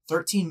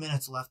 13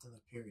 minutes left in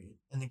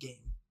the game,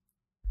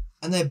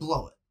 and they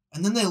blow it,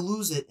 and then they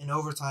lose it in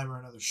overtime or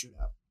another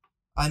shootout.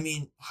 I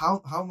mean,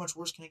 how much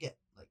worse can it get?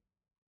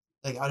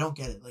 Like I don't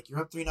get it. Like you're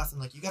up 3-0.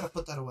 Like you got to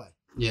put that away.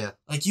 Yeah.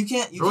 Like you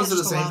can't. Bruins did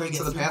the just same allow them thing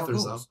to get the 3 more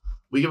Panthers, though. goals.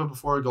 We give up a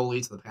 4-goal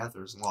lead to the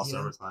Panthers and lost Yeah.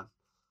 overtime.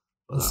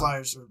 The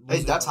Flyers are. Hey,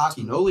 losing that's by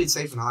hockey. 2. No lead's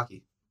safe in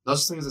hockey. No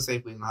such thing as a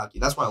safe lead in hockey.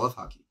 That's why I love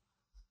hockey.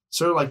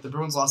 Sure, like the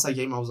Bruins lost that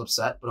game, I was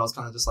upset, but I was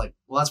kind of just like,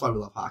 well, that's why we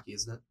love hockey,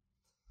 isn't it?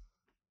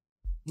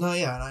 No,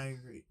 yeah, and I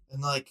agree.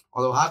 And like,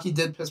 Although hockey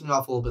did piss me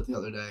off a little bit the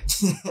other day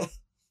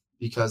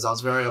because I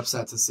was very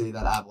upset to see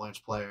that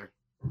Avalanche player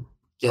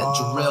get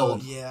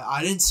drilled. Yeah,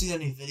 I didn't see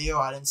any video.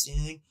 I didn't see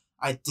anything.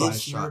 I did By a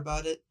hear shot.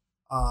 about it.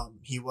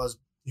 He was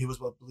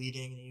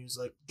bleeding, and he was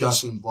like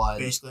Gushing blood.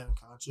 basically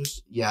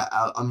unconscious. Yeah,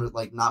 I'm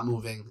like not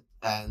moving,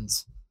 and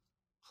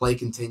play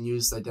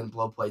continues. They didn't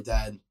blow play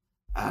dead,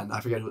 and I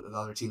forget who the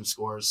other team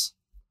scores.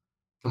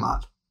 Come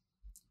on.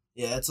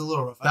 Yeah, it's a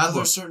little rough. I Bad know look.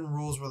 there's certain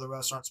rules where the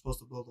refs aren't supposed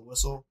to blow the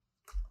whistle.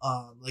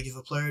 Like if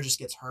a player just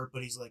gets hurt,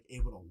 but he's like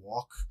able to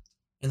walk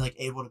and like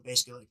able to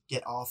basically like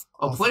get off.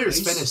 off the Players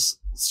ice. finish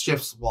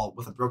shifts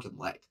with a broken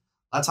leg.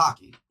 That's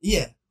hockey.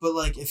 Yeah, but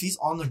like if he's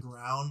on the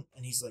ground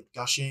and he's like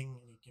gushing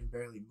and he can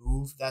barely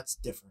move, that's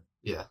different.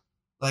 Yeah.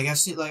 Like I've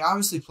seen, like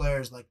obviously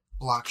players like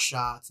block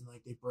shots and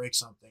like they break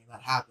something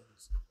that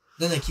happens.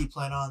 Then they keep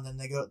playing on. Then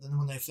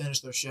when they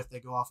finish their shift, they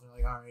go off and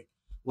they're like, all right,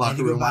 I need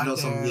to go back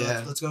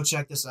there. Let's go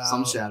check this out.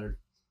 Some shattered.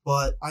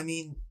 But I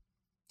mean,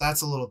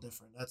 that's a little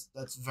different.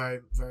 That's very,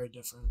 very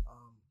different.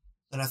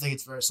 And I think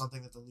it's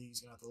something that the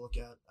league's gonna have to look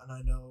at. And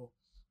I know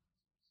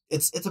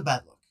it's a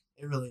bad look.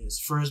 It really is.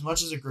 For as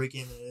much as a great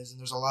game it is, and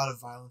there's a lot of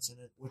violence in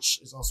it,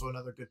 which is also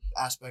another good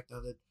aspect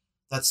of it.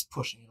 That's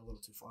pushing it a little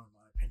too far, in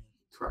my opinion.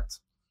 Correct.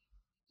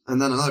 And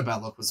then another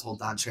bad look was the whole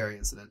Don Cherry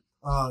incident.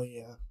 Oh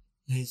yeah,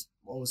 he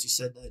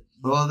said that.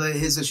 Well,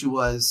 his issue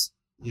was,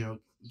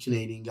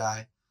 Canadian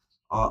guy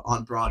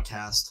on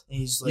broadcast. And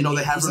he's like,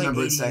 they have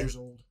Remembrance Day. Years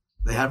old.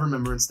 They have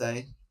Remembrance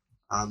Day.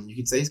 You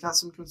could say he's got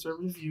some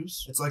conservative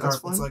views. It's like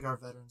our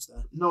Veterans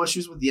Day. No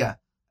issues with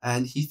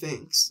and he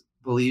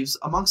believes,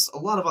 amongst a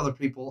lot of other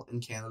people in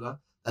Canada,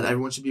 that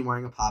everyone should be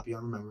wearing a poppy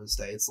on Remembrance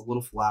Day. It's a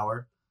little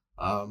flower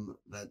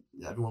that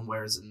everyone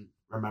wears in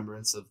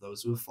remembrance of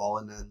those who have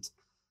fallen.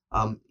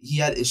 And he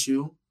had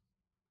issue.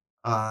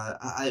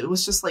 It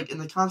was just like, in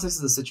the context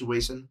of the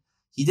situation,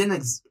 he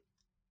didn't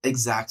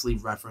exactly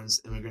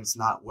reference immigrants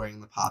not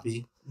wearing the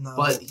poppy. No,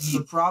 but he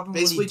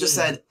basically just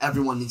said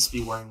everyone needs to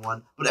be wearing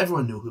one. But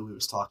everyone knew who he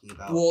was talking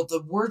about. Well,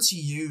 the words he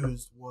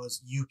used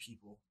was "you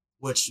people,"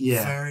 which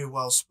very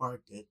well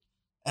sparked it.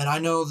 And I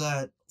know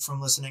that from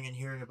listening and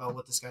hearing about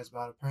what this guy's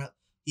about, apparently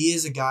he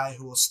is a guy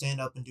who will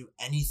stand up and do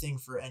anything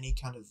for any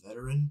kind of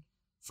veteran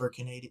for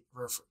Canada.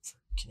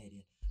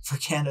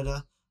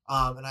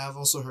 And I've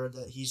also heard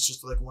that he's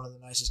just like one of the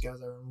nicest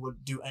guys ever and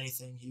would do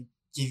anything. He'd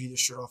give you the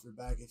shirt off your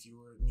back if you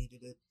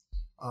needed it.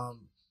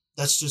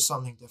 That's just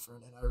something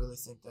different, and I really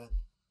think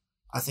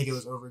it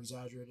was over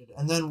exaggerated.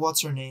 And then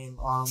what's her name?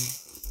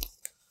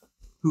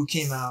 Who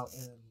came out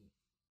and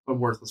a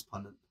worthless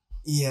pundit.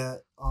 Yeah,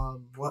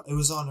 it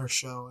was on her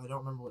show. I don't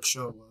remember what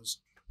show it was,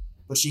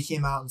 but she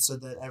came out and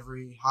said that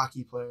every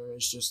hockey player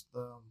is just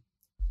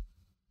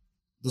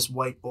this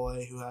white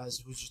boy who's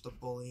just a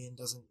bully and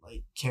doesn't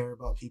like care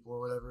about people or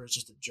whatever. It's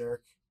just a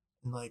jerk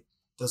and like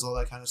does all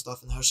that kind of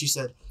stuff. And how she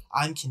said,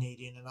 "I'm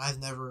Canadian and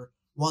I've never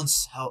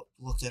once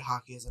looked at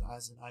hockey as an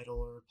idol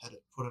or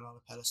put it on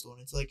a pedestal."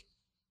 And it's like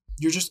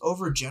you're just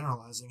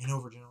overgeneralizing and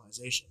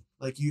overgeneralization.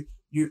 Like you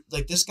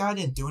like this guy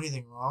didn't do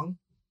anything wrong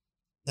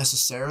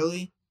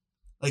necessarily.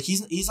 Like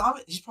he's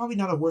probably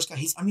not a worse guy.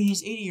 He's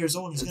 80 years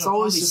old and he's gonna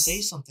probably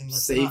say something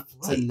that's safe not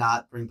right. to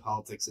not bring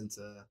politics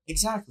into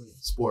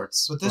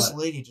sports. But this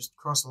lady just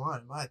crossed the line,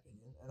 in my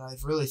opinion, and I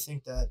really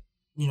think that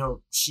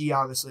she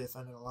obviously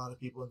offended a lot of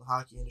people in the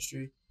hockey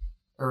industry,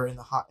 or in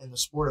the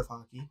sport of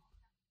hockey,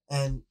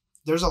 and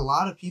there's a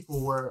lot of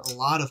people where a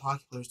lot of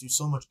hockey players do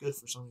so much good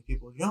for so many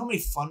people. You know how many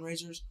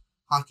fundraisers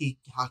hockey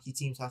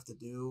teams have to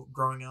do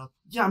growing up?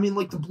 Yeah, I mean,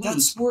 like the Blues. That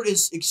sport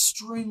is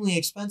extremely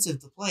expensive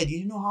to play. Do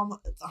you know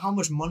how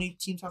much money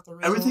teams have to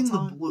raise?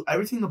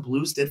 Everything the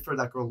Blues did for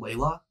that girl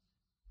Layla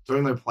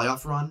during their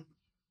playoff run,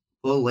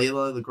 little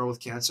Layla, the girl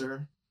with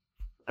cancer,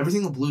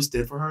 everything the Blues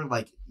did for her,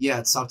 like, yeah,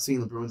 it sucked seeing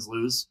the Bruins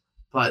lose,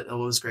 but it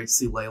was great to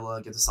see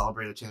Layla get to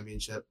celebrate a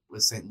championship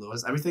with St.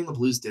 Louis. Everything the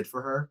Blues did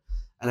for her,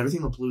 and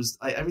everything the Blues,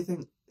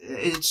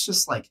 it's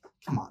just like,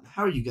 come on,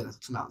 how are you gonna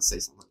come out and say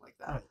something like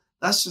that? Right.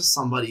 That's just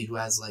somebody who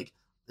has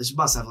she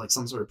must have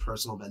some sort of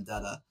personal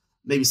vendetta.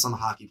 Maybe some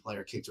hockey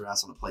player kicked her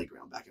ass on a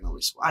playground back in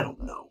elementary school. I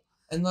don't know.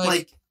 And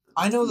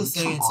I know the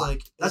thing.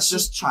 It's that's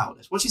just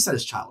childish. What she said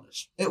is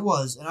childish. It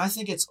was, and I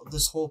think it's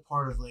this whole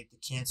part of the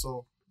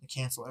cancel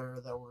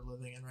era that we're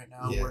living in right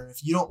now, where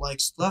if you don't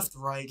like left,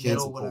 right,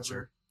 middle,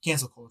 whatever,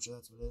 cancel culture.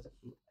 That's what it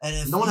is. And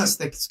if no one has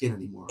thick skin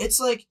anymore. It's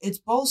it's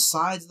both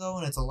sides though,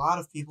 and it's a lot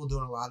of people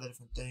doing a lot of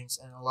different things,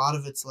 and a lot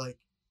of it's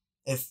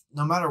if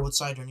no matter what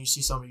side you're on, you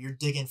see somebody, you're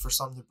digging for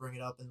something to bring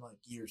it up in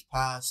years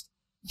past.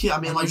 Yeah, I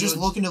mean, you're just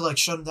looking to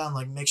shut them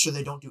down, make sure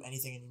they don't do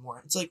anything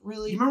anymore. It's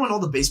really. You remember when all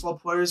the baseball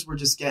players were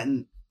just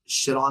getting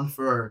shit on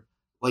for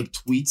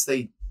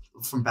tweets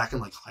from back in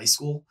high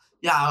school?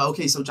 Yeah,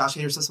 okay, so Josh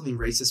Hader said something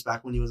racist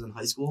back when he was in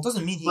high school.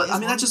 Doesn't mean he. But I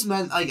mean, that just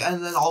meant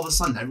and then all of a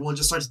sudden everyone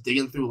just starts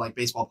digging through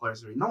baseball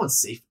players. No one's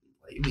safe.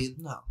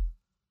 No.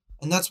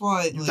 And that's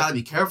why you gotta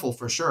be careful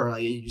for sure.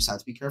 You just have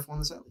to be careful on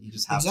this. You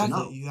just have to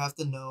know. You have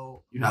to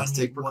know. You have to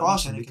take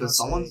precaution because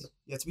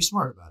you have to be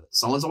smart about it.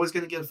 Someone's always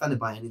going to get offended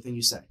by anything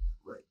you say.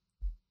 Right.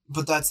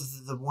 But that's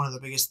one of the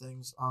biggest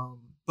things.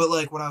 But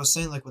what I was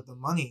saying, with the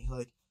money,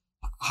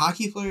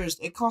 hockey players,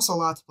 it costs a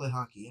lot to play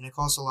hockey, and it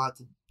costs a lot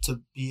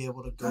to be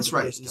able to go. That's to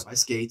right. Places. Buy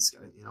skates,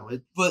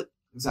 But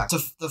exactly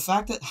the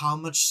fact that how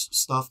much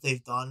stuff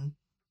they've done,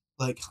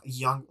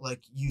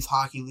 youth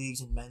hockey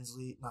leagues and men's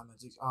league, not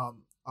men's leagues,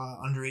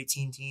 under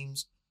 18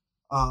 teams,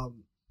 what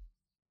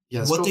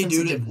they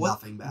do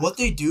what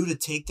they do to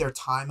take their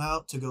time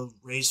out to go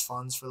raise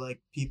funds for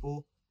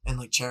people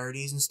and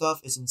charities and stuff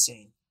is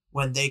insane.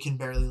 When they can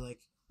barely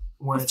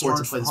when it's hard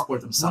to play the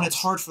sport themselves. When it's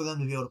hard for them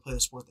to be able to play the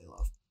sport they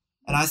love.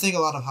 And I think a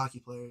lot of hockey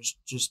players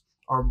just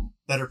are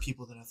better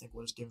people than I think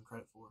what is given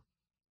credit for.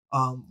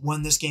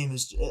 When this game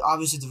is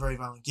obviously it's a very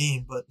violent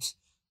game, but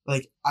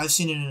I've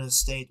seen it in a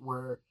state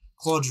where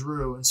Claude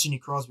Giroux and Sidney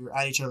Crosby were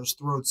at each other's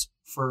throats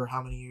for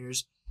how many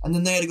years, and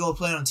then they had to go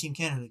play on Team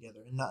Canada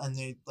together, and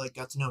they like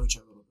got to know each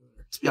other a little bit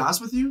better. To be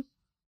honest with you,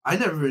 I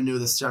never even knew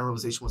this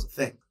generalization was a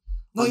thing.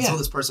 No, until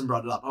this person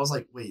brought it up. I was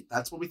like, wait,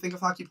 that's what we think of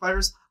hockey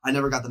players? I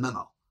never got the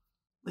memo.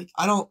 Like,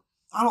 I don't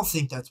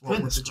think that's what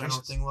Goodness the general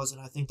gracious. thing was, and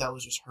I think that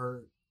was just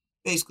her,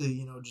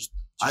 basically, just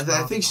I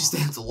think she off.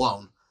 stands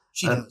alone.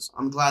 She does.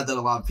 I'm glad that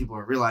a lot of people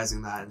are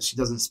realizing that, and she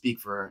doesn't speak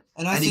for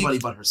And I anybody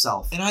think, but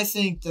herself. And I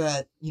think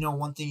that,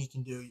 one thing you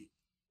can do,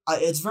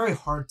 it's very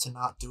hard to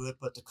not do it,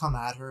 but to come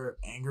at her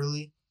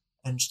angrily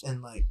and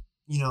like,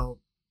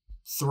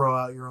 throw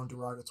out your own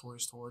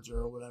derogatories towards her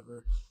or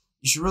whatever,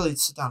 you should really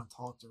sit down and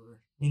talk to her.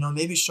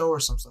 Maybe show her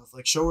some stuff.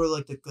 Like, show her,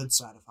 like, the good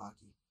side of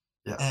hockey.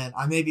 Yeah. And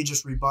I may be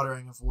just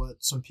rebuttering of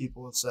what some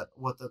people have said,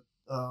 what the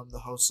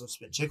hosts of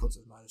Spit Chicklets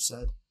might have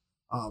said.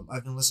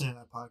 I've been listening to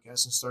that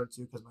podcast and started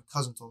to because my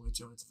cousin told me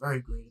to, and it's very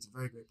great. It's a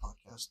very great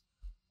podcast.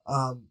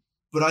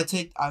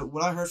 But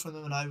what I heard from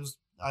them, and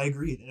I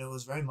agreed, and it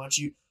was very much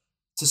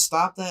to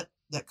stop that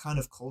kind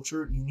of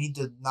culture. You need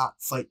to not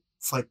fight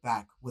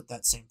back with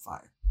that same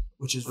fire,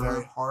 which is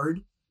very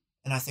hard.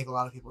 And I think a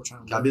lot of people are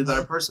trying to. Gotta be the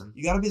better person.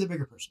 You gotta be the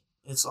bigger person.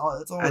 It's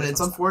all. And it's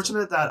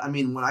unfortunate that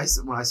when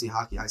I see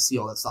hockey, I see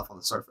all that stuff on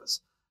the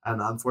surface,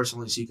 and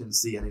unfortunately, she couldn't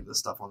see any of this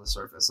stuff on the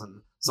surface,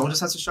 and someone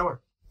just has to show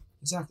her.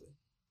 Exactly.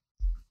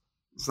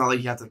 It's not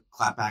like you have to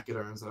clap back at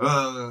her and say,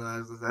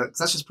 "Oh,"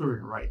 that's just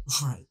proving her right,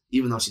 Right.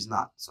 even though she's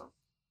not. So,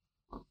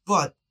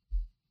 but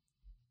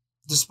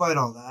despite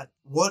all that,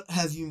 what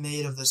have you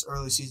made of this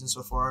early season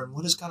so far, and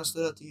what has kind of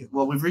stood out to you?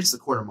 well, we've reached the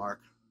quarter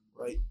mark.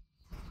 Right.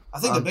 I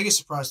think the biggest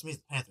surprise to me is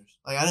the Panthers.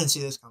 Like, I didn't see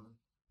this coming,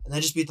 and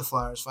they just beat the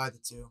Flyers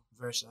 5-2.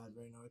 Very sad,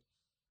 very annoyed,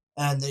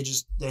 and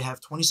they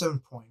have 27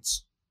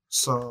 points.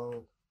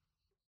 So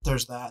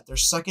there's that. They're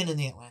second in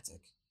the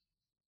Atlantic.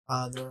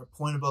 They're a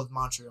point above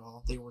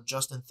Montreal. They were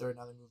just in third.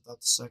 Now they moved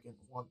up to second.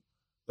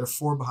 They're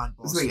 4 behind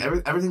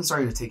Boston. Everything's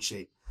starting to take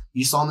shape.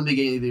 You saw in the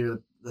beginning of the year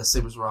the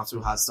Sabres were off to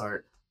a hot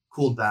start,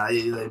 cooled back.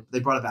 They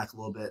brought it back a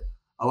little bit.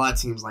 A lot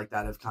of teams like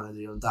that have kind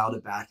of dialed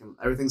it back, and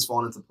everything's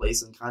fallen into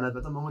place. And kind of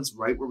at the moment, it's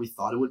right where we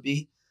thought it would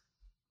be.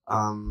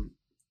 And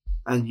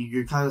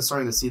you're kind of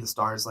starting to see the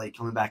stars like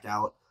coming back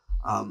out.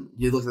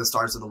 You look at the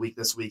stars of the week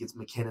this week. It's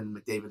McKinnon and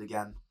McDavid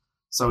again.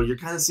 So you're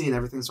kind of seeing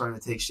everything starting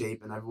to take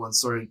shape, and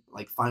everyone's sort of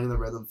like finding the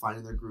rhythm,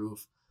 finding their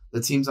groove.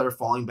 The teams that are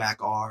falling back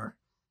are,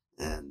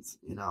 and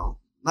not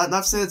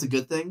to say it's a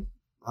good thing.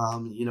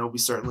 We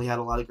certainly had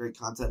a lot of great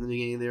content in the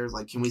beginning there.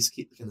 Like, can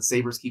the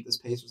Sabres keep this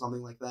pace or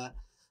something like that?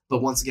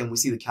 But once again, we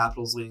see the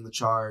Capitals leading the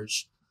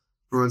charge.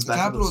 Bruins the back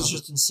Capitals is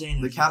just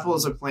insane. The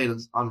Capitals are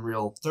playing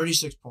unreal.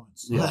 36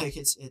 points. Yeah. Like,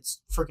 it's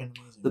freaking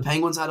amazing. The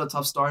Penguins had a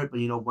tough start, but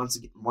once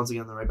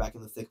again they're right back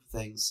in the thick of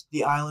things.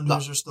 The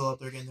Islanders are still up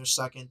there getting their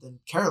second, and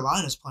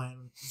Carolina's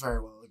playing very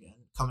well again,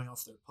 coming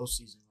off their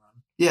postseason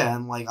run. Yeah,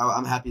 and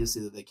I'm happy to see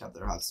that they kept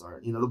their hot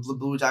start. The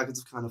Blue Jackets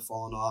have kind of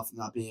fallen off,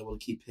 not being able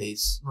to keep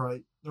pace.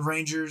 Right. The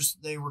Rangers,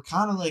 they were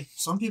kind of like,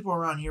 some people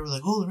around here were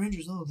like, oh, the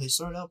Rangers, they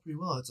started out pretty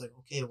well. It's like,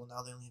 okay, well,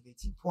 now they only have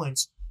 18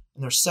 points,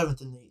 and they're 7th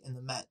in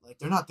the Met. Like,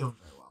 they're not doing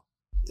very well.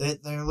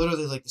 They're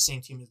literally like the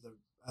same team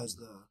as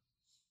the.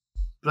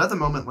 But at the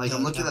moment, like,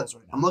 I'm looking Devils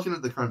right now. I'm looking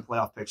at the current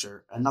playoff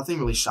picture, and nothing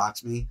really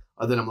shocks me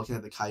other than I'm looking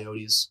at the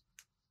Coyotes.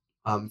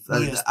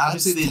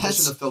 Obviously, the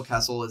addition of Phil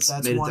Kessel has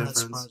made a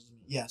difference. Surprises me.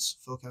 Yes,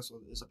 Phil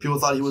Kessel is. People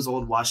thought he was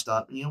old, washed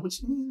up,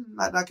 which I'm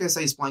not gonna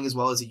say he's playing as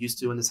well as he used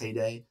to in his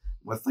heyday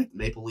with like the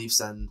Maple Leafs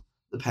and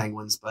the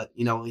Penguins, but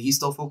he's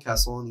still Phil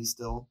Kessel, and he's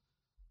still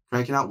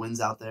cranking out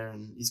wins out there,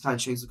 and he's kind of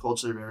changed the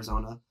culture of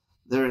Arizona.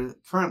 They're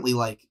currently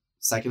like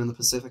second in the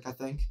Pacific, I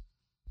think,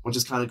 which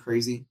is kind of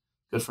crazy.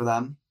 Good for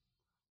them.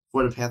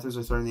 Florida Panthers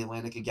are third in the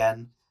Atlantic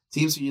again.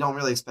 Teams who you don't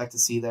really expect to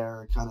see there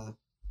are kind of,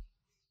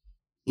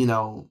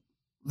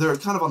 they're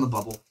kind of on the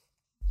bubble,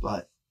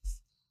 but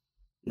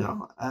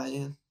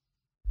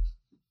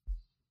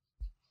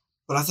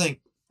But I think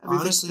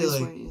honestly,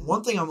 like, way, yeah.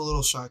 one thing I'm a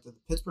little shocked at: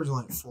 Pittsburgh's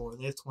only at 4.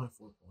 They have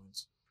 24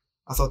 points.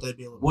 I thought they'd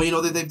be a little.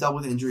 Well, they've dealt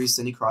with injuries.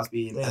 Sidney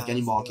Crosby and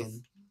Evgeny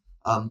Malkin,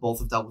 yeah. Both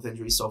have dealt with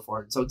injuries so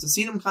far. So to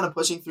see them kind of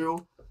pushing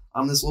through,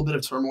 this little bit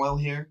of turmoil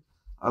here,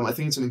 I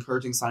think it's an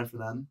encouraging sign for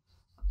them.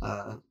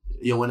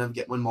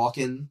 When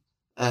Malkin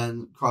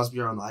and Crosby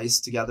are on the ice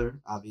together,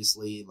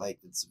 obviously, like,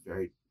 it's a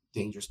very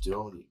dangerous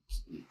duo.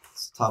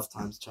 It's tough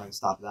times trying to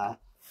stop that.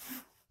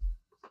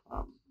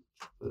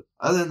 But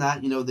other than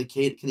that, the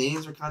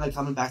Canadians are kind of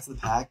coming back to the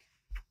pack.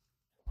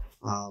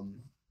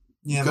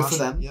 Yeah, good for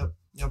them.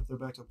 Yep, they're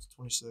back up to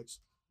 26.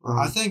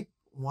 I think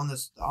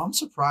I'm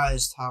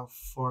surprised how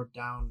far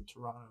down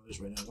Toronto is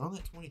right now. They're only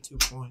at 22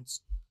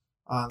 points.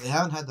 They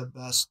haven't had the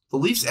best. The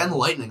Leafs and the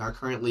Lightning are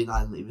currently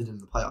not even in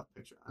the playoff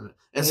picture.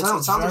 It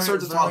sounds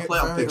absurd to talk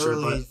playoff picture,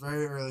 early, but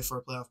very early for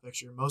a playoff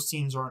picture. Most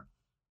teams aren't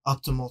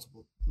up to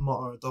multiple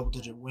or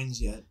double-digit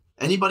wins yet.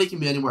 Anybody can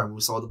be anywhere. We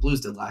saw what the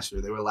Blues did last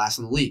year. They were last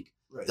in the league.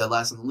 Right. Dead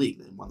last in the league.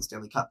 They won the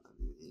Stanley Cup.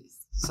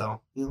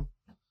 So,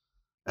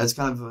 it's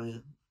kind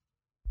of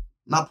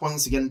not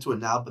pointless to get into it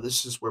now, but this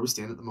is just where we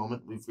stand at the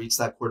moment. We've reached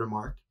that quarter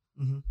mark.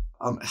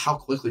 Mm-hmm. How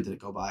quickly did it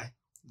go by?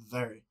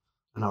 Very.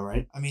 I know,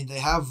 right? I mean, they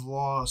have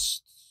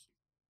lost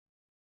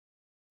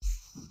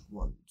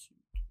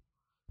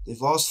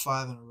They've lost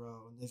 5 in a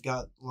row, and they've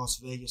got Las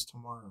Vegas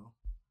tomorrow.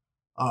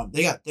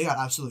 They got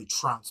absolutely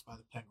trounced by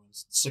the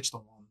Penguins,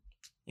 6-1.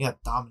 They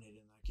got dominated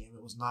in that game.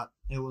 It was not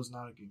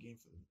a good game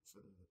for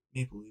the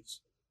Maple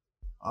Leafs.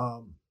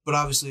 But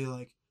obviously,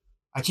 like,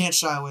 I can't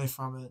shy away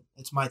from it.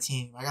 It's my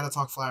team. I got to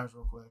talk Flyers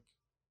real quick.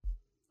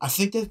 I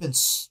think they've been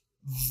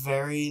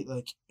very,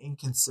 like,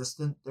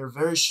 inconsistent. They're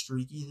very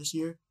streaky this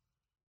year.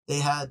 They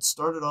had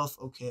started off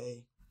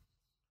okay.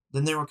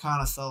 Then they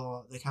kind of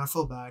fell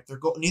back.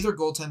 Neither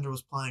goaltender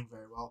was playing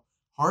very well.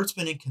 Hart's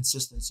been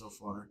inconsistent so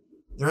far.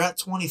 They're at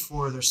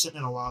 24. They're sitting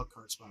in a wild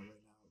card spot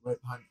right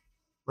now,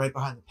 right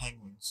behind the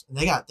Penguins. And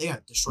they got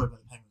destroyed by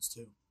the Penguins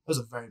too. It was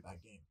a very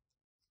bad game.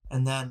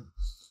 And then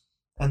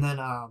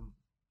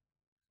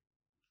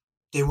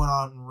they went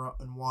on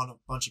and won a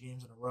bunch of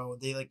games in a row.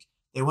 They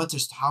went to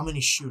how many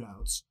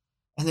shootouts,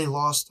 and they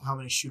lost how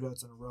many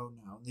shootouts in a row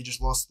now. And they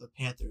just lost to the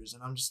Panthers.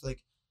 And I'm just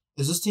like,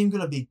 is this team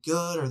going to be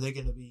good, or are they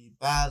going to be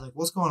bad? Like,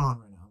 what's going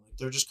on right now? Like,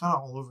 they're just kind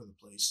of all over the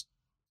place,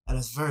 and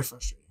it's very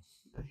frustrating.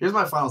 Here's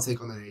my final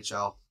take on the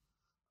NHL.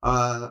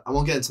 I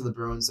won't get into the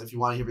Bruins. If you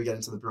want to hear me get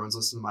into the Bruins,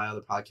 listen to my other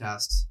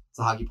podcast. It's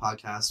a hockey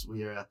podcast.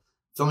 We are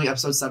filming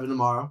episode 7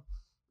 tomorrow.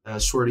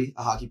 Shorty,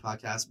 a hockey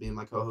podcast. Me and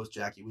my co-host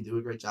Jackie. We do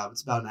a great job.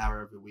 It's about an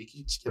hour every week.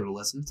 You just give it a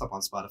listen. It's up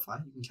on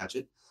Spotify. You can catch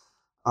it.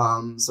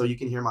 So you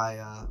can hear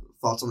my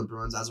thoughts on the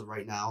Bruins as of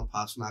right now.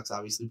 Pasternak's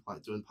obviously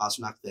doing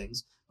Pasternak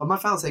things. But my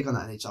final take on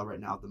the NHL right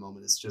now at the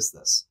moment is just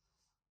this.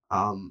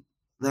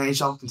 The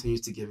NHL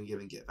continues to give and give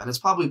and give. And it's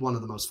probably one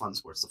of the most fun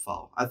sports to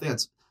follow. I think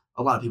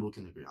a lot of people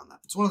can agree on that.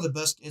 It's one of the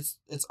best. It's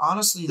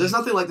honestly... There's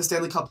nothing like the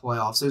Stanley Cup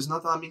playoffs. There's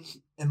nothing, I mean...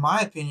 In my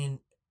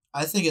opinion,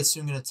 I think it's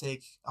soon going to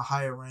take a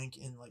higher rank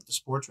in like the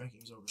sports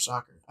rankings over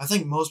soccer. I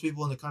think most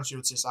people in the country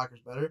would say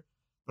soccer's better,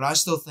 but I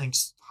still think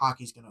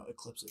hockey's going to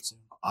eclipse it soon.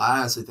 I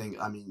honestly think,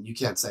 I mean, you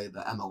can't say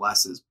the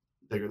MLS is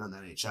bigger than the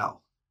NHL.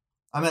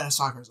 I meant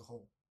soccer as a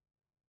whole.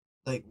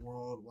 Like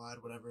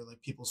worldwide, whatever,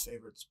 like people's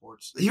favorite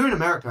sports. Here in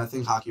America, I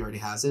think hockey already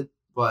has it,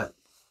 but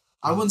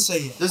I wouldn't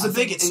say yet. There's a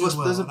big English,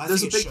 well,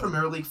 there's a big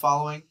Premier League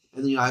following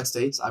in the United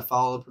States. I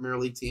follow a Premier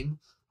League team.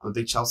 I'm a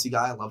big Chelsea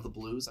guy. I love the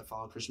Blues. I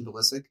follow Christian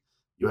Pulisic,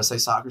 USA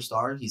soccer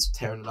star. He's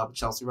tearing it up at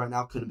Chelsea right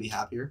now. Couldn't be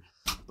happier.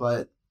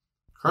 But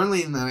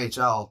currently in the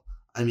NHL,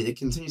 I mean, it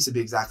continues to be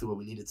exactly what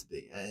we need it to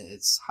be.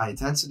 It's high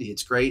intensity.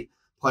 It's great.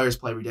 Players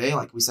play every day.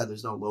 Like we said,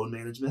 there's no load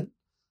management.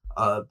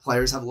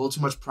 Players have a little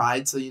too much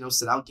pride to,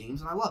 sit out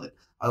games, and I love it.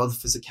 I love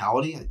the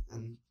physicality,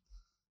 and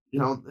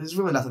there's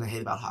really nothing to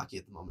hate about hockey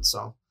at the moment.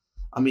 So,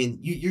 I mean,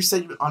 you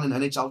said you're on an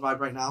NHL vibe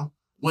right now.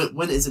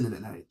 When isn't it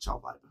an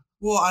NHL vibe?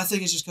 Well, I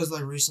think it's just because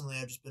like recently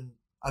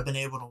I've been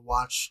able to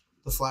watch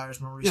the Flyers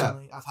more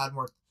recently. Yeah.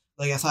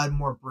 I've had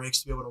more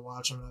breaks to be able to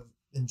watch them, and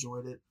I've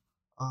enjoyed it.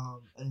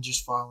 And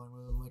just following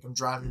with them.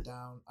 Like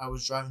I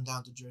was driving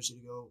down to Jersey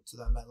to go to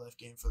that MetLife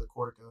game for the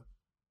Cortica,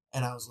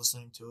 and I was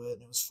listening to it,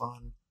 and it was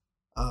fun.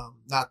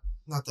 Not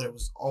that it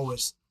was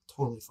always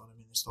totally fun. I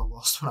mean, I still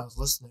lost when I was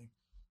listening,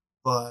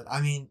 but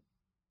I mean,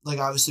 like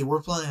obviously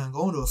we're planning on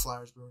going to a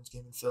Flyers Bruins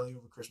game in Philly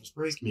over Christmas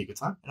break. It's gonna be a good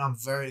time, and I'm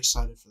very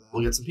excited for that.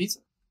 We'll get some pizza.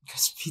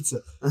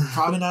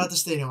 Probably not at the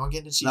stadium. I'm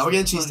getting a cheesesteak. No, we're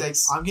getting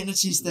cheesesteaks. I'm getting a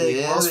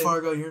cheesesteak. Yeah, Wells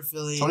Fargo, you're in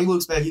Philly. Tony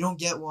Luke's, baby. If you don't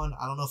get one,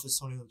 I don't know if it's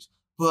Tony Luke's,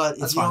 but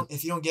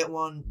if you don't get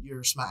one,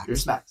 you're smacked. You're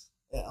smacked.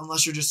 Yeah,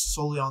 unless you're just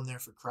solely on there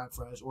for crab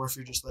fries, or if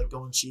you're just like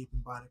going cheap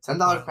and buying a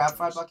 $10 crab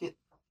fry bucket.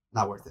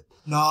 Not worth it.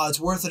 No,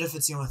 it's worth it if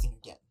it's the only thing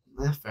you're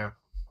getting. Fair.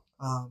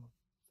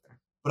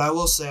 But I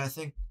will say, I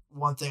think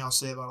one thing I'll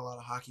say about a lot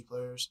of hockey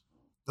players,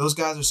 those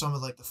guys are some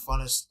of like the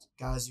funnest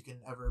guys you can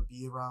ever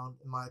be around,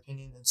 in my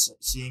opinion, and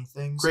seeing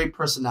things. Great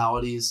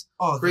personalities.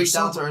 Oh, great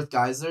down to earth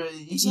guys. There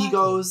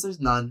egos.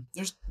 There's none.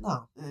 There's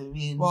no. I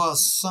mean, well,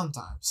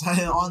 sometimes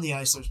on the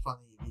ice there's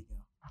plenty of ego.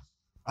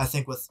 I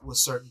think with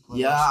certain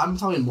players. Yeah, I'm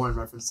talking more in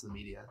reference to the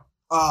media.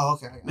 Oh,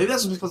 okay. Maybe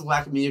that's just because of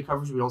lack of media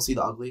coverage. We don't see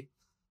the ugly.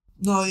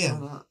 No,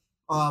 yeah.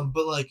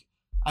 But like,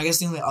 I guess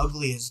the only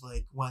ugly is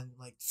like when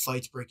like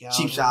fights break out.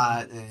 Cheap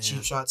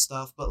shot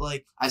stuff. But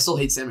like, I still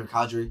hate Samir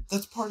Kadri.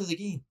 That's part of the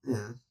game.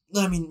 Yeah.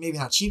 I mean, maybe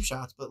not cheap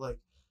shots, but like,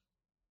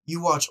 you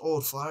watch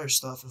old Flyers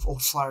stuff and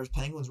old Flyers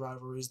Penguins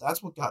rivalries.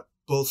 That's what got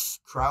both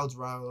crowds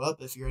riled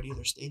up if you're at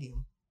either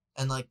stadium,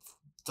 and like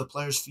the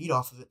players feed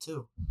off of it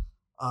too.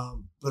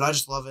 But I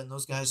just love it, and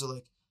those guys are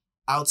like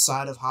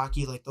outside of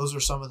hockey. Like those are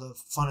some of the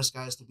funnest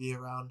guys to be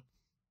around.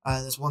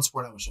 There's one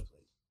sport I wish I played.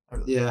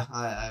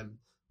 I'm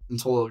in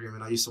total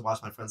agreement. I used to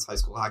watch my friends' high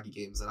school hockey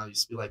games, and I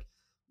used to be like,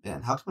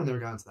 man, how come I never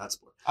got into that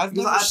sport? I've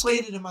never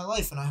played it in my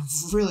life, and I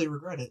really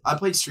regret it. I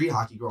played street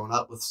hockey growing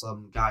up with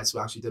some guys who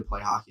actually did play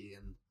hockey,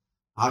 and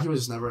hockey was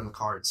just never in the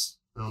cards.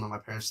 I don't know, my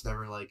parents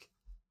never, like,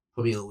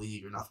 put me in a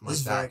league or nothing like that.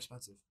 It's very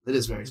expensive. It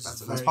is very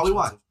expensive. That's probably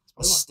why.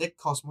 A stick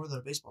costs more than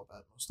a baseball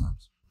bat most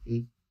times.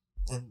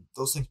 Mm-hmm. And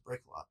those things break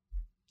a lot.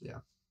 Yeah.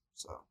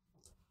 So.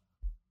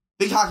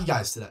 Big hockey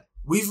guys today.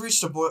 We've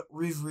reached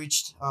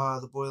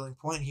the boiling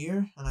point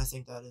here, and I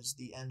think that is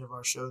the end of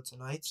our show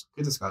tonight.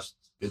 Good discussion.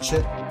 Good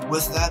shit.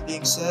 With that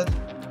being said,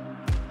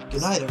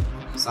 Good night,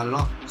 everyone. Signing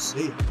off.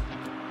 See ya.